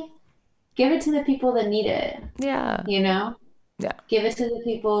money, give it to the people that need it, yeah, you know? yeah, Give it to the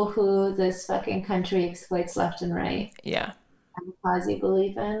people who this fucking country exploits left and right. yeah, And the cause you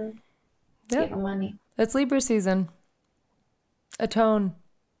believe in, give yep. them money. It's Libra season. Atone,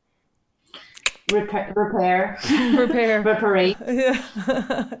 Repair, prepare. reparate.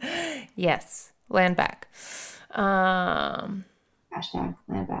 Yes, land back. Hashtag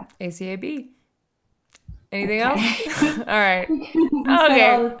land back. ACAB. Anything else? Okay. All right.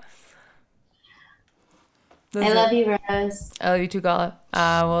 Okay. So, That's I it. love you, Rose. I love you too, Gala.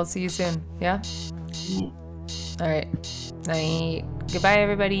 We'll see you soon. Yeah? All right. Night. Goodbye,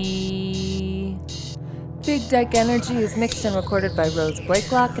 everybody. Big Deck Energy is mixed and recorded by Rose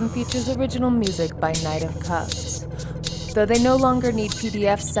Blakelock and features original music by Night of Cuffs. Though they no longer need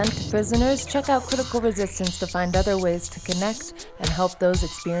PDFs sent to prisoners, check out Critical Resistance to find other ways to connect and help those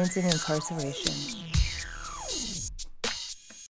experiencing incarceration.